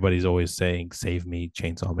like everybody's always saying save me,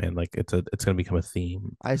 Chainsaw Man, like it's gonna become a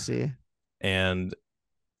theme. I see. And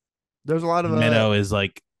there's a lot of Minnow is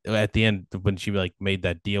like at the end when she like made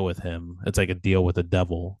that deal with him, it's like a deal with the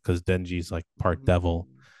devil because Denji's like part devil,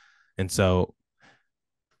 and so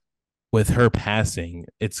with her passing,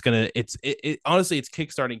 honestly it's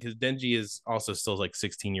kickstarting because Denji is also still like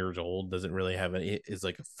 16 years old, doesn't really have is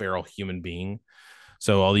like a feral human being,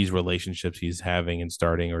 so all these relationships he's having and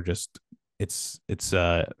starting are just it's he's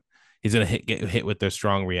gonna get hit with the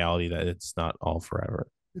strong reality that it's not all forever.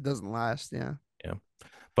 It doesn't last. Yeah.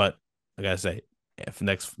 But I gotta say, if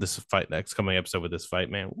this coming episode with this fight,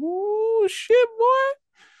 man, woo, shit, boy.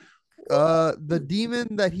 The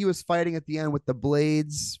demon that he was fighting at the end with the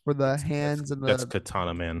blades for the hands and that's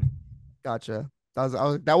Katana Man. Gotcha.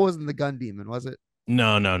 That wasn't the gun demon, was it?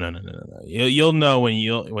 No. You'll know when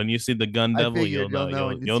you see the gun devil. You'll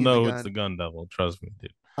know it's the gun devil. Trust me,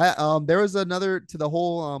 dude. There was another to the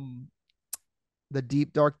whole the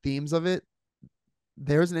deep dark themes of it.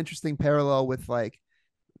 There's an interesting parallel with like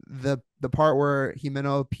the part where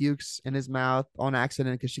Himeno pukes in his mouth on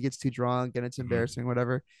accident because she gets too drunk and it's embarrassing,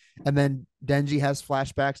 whatever. And then Denji has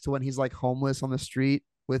flashbacks to when he's like homeless on the street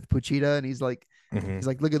with Puchita, and he's like,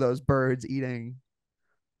 look at those birds eating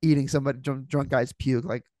somebody drunk guy's puke.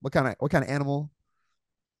 Like what kind of animal?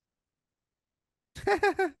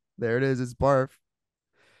 There it is. It's barf.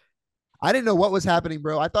 I didn't know what was happening,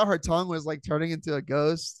 bro. I thought her tongue was like turning into a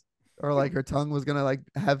ghost, or like her tongue was gonna like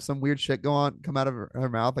have some weird shit come out of her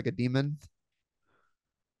mouth like a demon.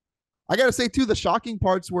 I gotta say too, the shocking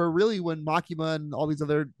parts were really when Makima and all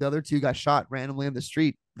the other two got shot randomly in the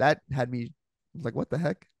street. That had me like, what the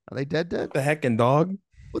heck? Are they dead? What the heck and dog?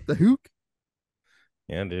 What the hook?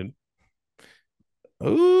 Yeah, dude.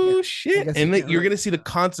 Oh shit! And then you're gonna see the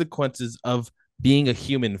consequences of being a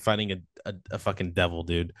human fighting a fucking devil,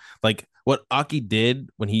 dude. Like what Aki did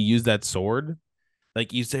when he used that sword.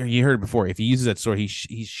 Like you heard it before. If he uses that sword, he's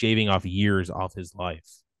shaving off years off his life.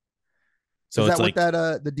 So is it's that like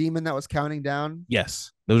that the demon that was counting down?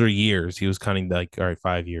 Yes, those are years. He was counting like, all right,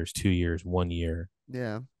 5 years, 2 years, 1 year.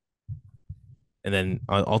 Yeah. And then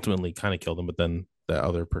ultimately kind of killed him, but then the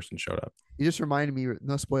other person showed up. You just reminded me,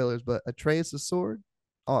 no spoilers, but Atreus' sword,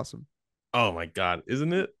 awesome. Oh my god,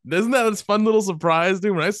 isn't it? Isn't that a fun little surprise,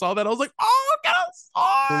 dude? When I saw that, I was like, oh, get a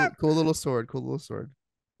sword! Cool little sword.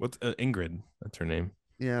 What's Ingrid? That's her name.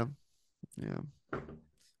 Yeah.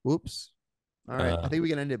 Whoops. All right, I think we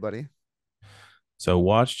can end it, buddy. So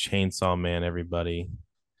watch Chainsaw Man, everybody.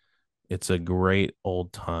 It's a great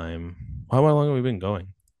old time. How long have we been going?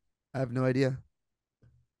 I have no idea.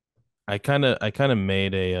 I kind of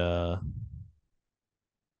made a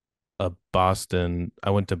Boston. I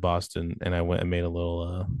went to Boston and I went and made a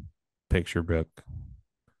little picture book.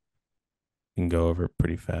 You can go over it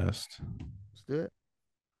pretty fast. Let's do it.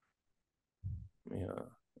 Yeah,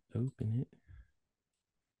 open it.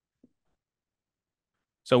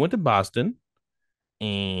 So I went to Boston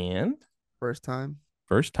and First time.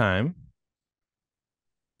 first time.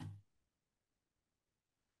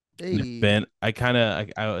 Hey, Ben, I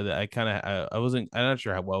wasn't. I'm not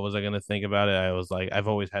sure what was I gonna think about it. I was like, I've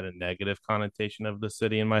always had a negative connotation of the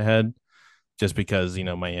city in my head, just because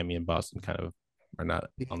Miami and Boston kind of are not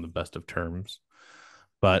on the best of terms.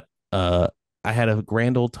 But I had a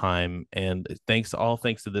grand old time, and thanks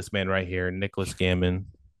to this man right here, Nicholas Gammon.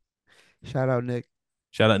 shout out Nick.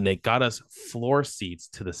 Shout out Nick, got us floor seats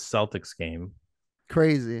to the Celtics game.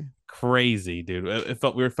 Crazy. Crazy, dude.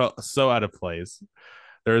 We felt so out of place.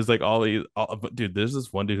 There was like dude. There's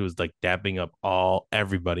this one dude who was like dapping up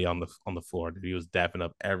everybody on the floor. Dude, he was dapping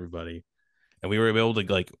up everybody, and we were able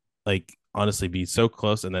to like honestly be so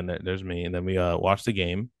close. And then there's me, and then we watched the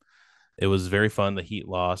game. It was very fun. The Heat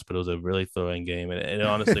lost, but it was a really thrilling game, and it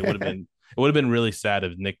honestly would have been really sad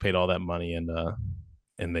if Nick paid all that money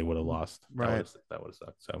and they would have lost. Right. That would have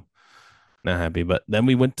sucked. So not happy. But then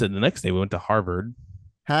we went to the next day. We went to Harvard.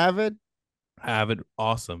 Harvard.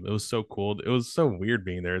 Awesome. It was so cool. It was so weird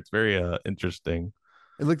being there. It's very interesting.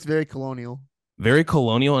 It looks very colonial. Very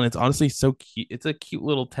colonial, and it's honestly so cute. It's a cute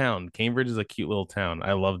little town. Cambridge is a cute little town.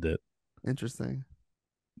 I loved it. Interesting.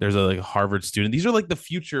 There's a Harvard student. These are like the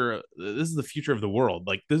future. This is the future of the world.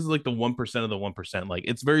 Like this is like the 1% of the 1%. Like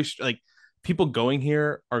it's very like people going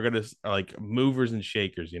here are gonna like movers and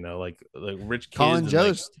shakers. Like rich kids. Colin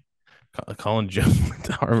Jost. Colin Jost went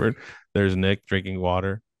to Harvard. There's Nick drinking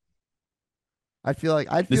water. I feel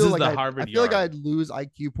like I'd lose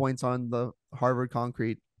IQ points on the Harvard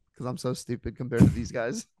concrete because I'm so stupid compared to these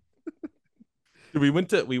guys. We went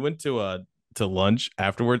to lunch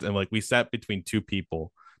afterwards, and like we sat between two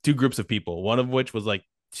groups of people. One of which was like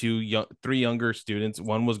three younger students.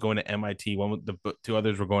 One was going to MIT. The two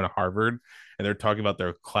others were going to Harvard, and they're talking about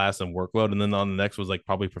their class and workload. And then on the next was like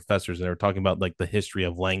probably professors, and they were talking about like the history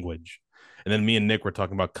of language. And then me and Nick were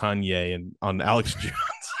talking about Kanye and on Alex Jones.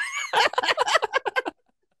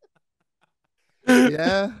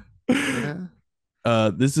 Yeah.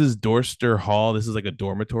 This is Dorster Hall. This is like a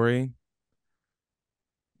dormitory.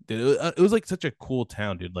 Dude, it was like such a cool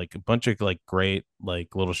town, dude. Like a bunch of like great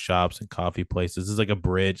like little shops and coffee places. This is like a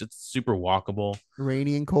bridge. It's super walkable.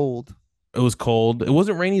 Rainy and cold. It was cold. It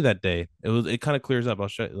wasn't rainy that day. It kind of clears up. I'll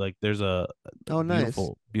show you. Like there's a nice,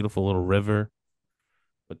 beautiful little river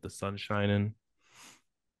with the sun shining.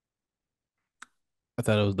 I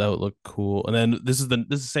thought that would look cool. And then this is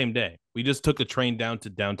the same day. We just took a train down to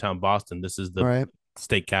downtown Boston. This is the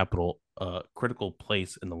state capital, critical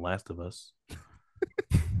place in The Last of Us.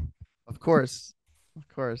 Of course.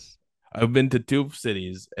 I've been to two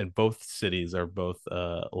cities, and both cities are both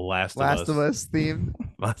Last of Us themed.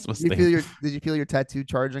 Last of Us Did you feel your tattoo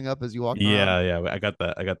charging up as you walked around? Yeah. I got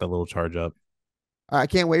that little charge up. I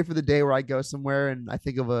can't wait for the day where I go somewhere and I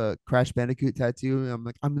think of a Crash Bandicoot tattoo. And I'm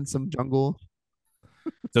like, I'm in some jungle.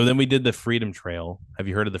 So then we did the Freedom Trail. Have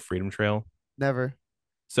you heard of the Freedom Trail? Never.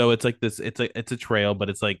 So it's like this. It's a trail, but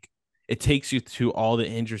it's like it takes you to all the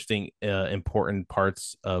interesting, important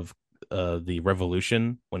parts of the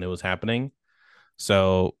revolution when it was happening.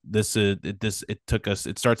 So it took us.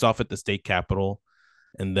 It starts off at the state capitol,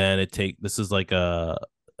 and then this is like I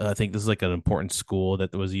think this is like an important school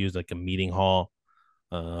that was used like a meeting hall.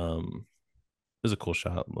 There's a cool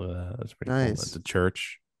shot. Look at that. That's pretty nice. Cool. It's a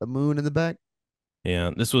church. The moon in the back.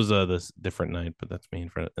 Yeah, this was this different night, but that's me in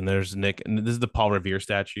front. And there's Nick, and this is the Paul Revere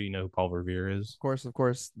statue. You know who Paul Revere is? Of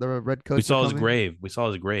course. The red coats. We saw his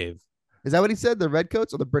grave. Is that what he said? The red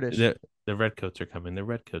coats or the British? The red coats are coming.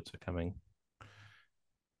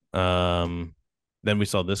 Then we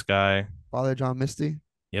saw this guy, Father John Misty.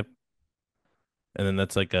 Yep. And then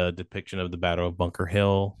that's like a depiction of the Battle of Bunker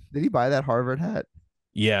Hill. Did he buy that Harvard hat?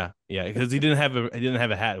 Yeah, because he didn't have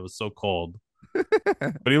a hat. It was so cold.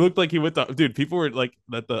 But he looked like he went to, dude. People were like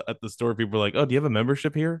at the store. People were like, "Oh, do you have a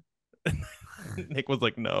membership here?" Nick was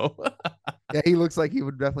like, "No." Yeah, he looks like he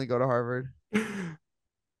would definitely go to Harvard. This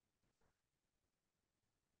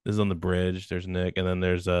is on the bridge. There's Nick, and then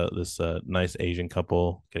there's this nice Asian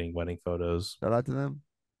couple getting wedding photos. Shout out to them.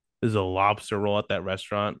 There's a lobster roll at that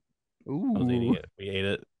restaurant. Ooh. I was eating it. We ate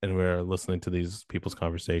it, and we were listening to these people's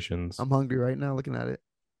conversations. I'm hungry right now looking at it.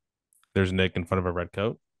 There's Nick in front of a red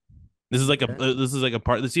coat. This is like a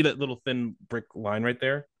part. See that little thin brick line right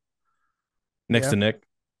there? next Yeah. to Nick,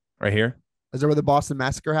 right here. Is that where the Boston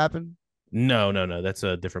Massacre happened? No. That's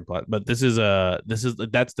a different plot. But that's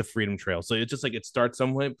the Freedom Trail. So it's just like it starts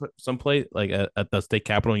someplace like at the state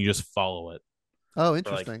capitol, and you just follow it Oh, for like a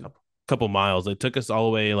interesting. couple miles. It took us all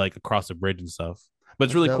the way like across the bridge and stuff. But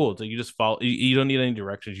it's That's really dope. cool. So you just follow. You don't need any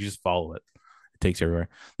directions. You just follow it. It takes you everywhere.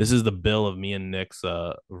 This is the bill of me and Nick's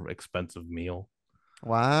expensive meal.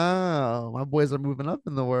 Wow, my boys are moving up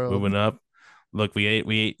in the world. Moving up. Look, we ate.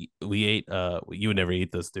 You would never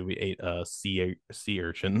eat this, dude. We ate sea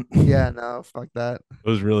urchin. Yeah, no, fuck that. It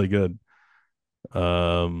was really good.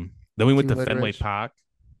 Then we went Too to hood Fenway rich. Park.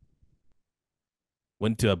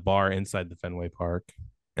 Went to a bar inside the Fenway Park,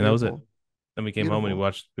 and that was it. Beautiful. Then we came home and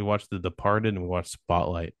Beautiful. we watched The Departed and we watched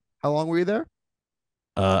Spotlight. How long were you there?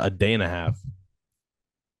 A day and a half.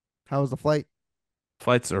 How was the flight?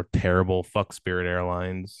 Flights are terrible. Fuck Spirit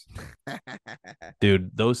Airlines,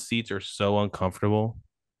 dude. Those seats are so uncomfortable.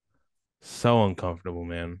 So uncomfortable,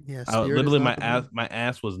 man. Yeah, I Spirit is literally not the move. my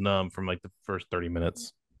ass was numb from like the first 30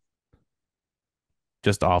 minutes.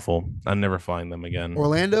 Just awful. I'm never flying them again.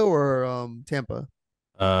 Orlando or Tampa?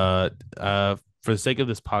 For the sake of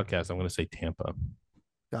this podcast, I'm gonna say Tampa.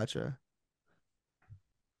 Gotcha.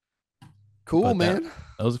 Cool, But man.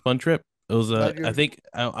 That was a fun trip. It was Glad I you're- think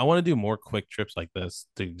I want to do more quick trips like this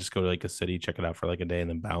to just go to like a city, check it out for like a day, and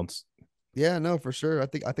then bounce. Yeah, no, for sure. I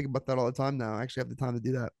think about that all the time now. I actually have the time to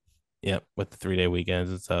do that. Yeah, with the 3-day weekends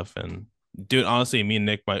and stuff. And dude, honestly, me and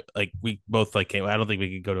Nick might like we both like came. I don't think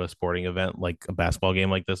we could go to a sporting event like a basketball game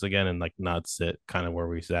like this again and like not sit kind of where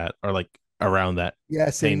we sat or like around that Yeah,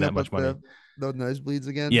 paying sitting that up much at money. the nosebleeds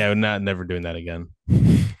again. Yeah, we're not never doing that again.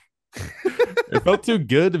 It felt too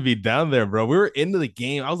good to be down there, bro. We were into the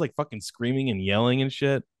game. I was like fucking screaming and yelling and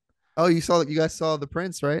shit. Oh, you guys saw the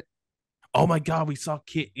Prince, right? Oh my god, we saw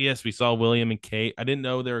Kate. Yes, we saw William and Kate. I didn't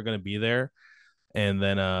know they were gonna be there. And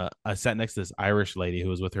then I sat next to this Irish lady who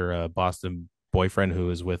was with her Boston boyfriend who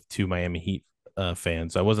was with two Miami Heat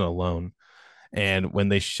fans. So I wasn't alone. And when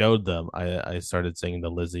they showed them, I started singing the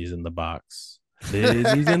Lizzie's in the box.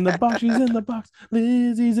 Lizzie's in the box. She's in the box.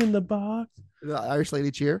 Lizzie's in the box. The Irish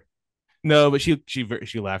lady cheer. No, but she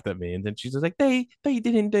laughed at me, and then she's just like, they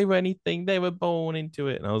didn't do anything. They were born into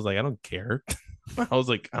it, and I was like, I don't care. I was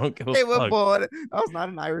like, I don't give a They were fuck. born. That was not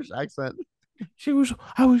an Irish accent. We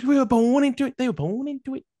were born into it. They were born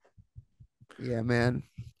into it. Yeah, man.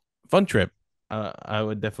 Fun trip. I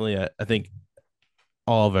would definitely. I think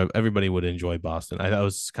everybody would enjoy Boston. I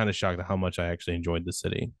was kind of shocked at how much I actually enjoyed the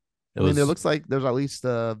city. I mean, it looks like there's at least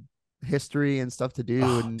history and stuff to do.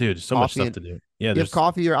 And dude, so much coffee stuff to do. Yeah, you have there's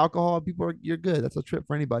coffee or alcohol, you're good. That's a trip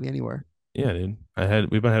for anybody anywhere. yeah, dude.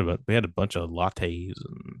 We had a bunch of lattes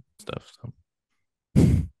and stuff. So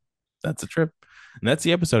that's a trip, and that's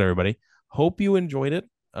the episode, everybody. Hope you enjoyed it.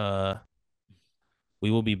 We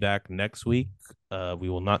will be back next week. We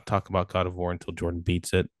will not talk about God of War until Jordan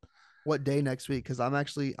beats it. What day next week? Because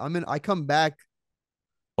I come back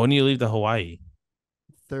When do you leave to Hawaii?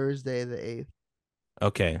 Thursday the 8th.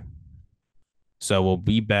 Okay. So we'll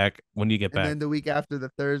be back. When do you get And back? then the week after the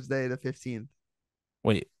Thursday the 15th.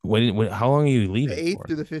 Wait, how long are you leaving The 8th for?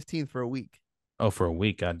 through the 15th for a week. Oh, for a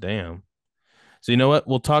week. God damn. So you know what?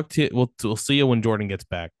 We'll talk to you. We'll see you when Jordan gets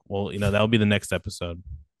back. Well, that'll be the next episode.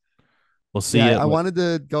 We'll see you. I wanted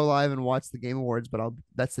to go live and watch the Game Awards, but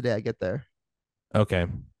that's the day I get there. Okay. I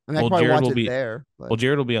mean, I can probably watch it there. But Well,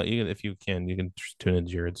 Jared will be. If you can tune in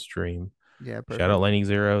Jared's stream. yeah, perfect. Shout out Lightning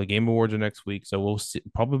Zero. The Game Awards are next week, so we'll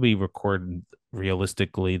probably record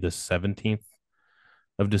realistically the 17th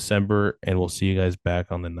of December, and we'll see you guys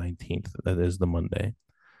back on the 19th. That is the Monday.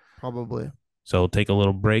 Probably. So we'll take a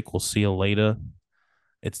little break. We'll see you later.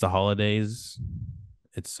 It's the holidays.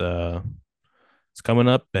 It's coming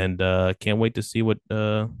up, and can't wait to see what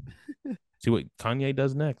Kanye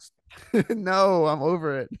does next. No, I'm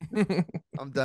over it. I'm done.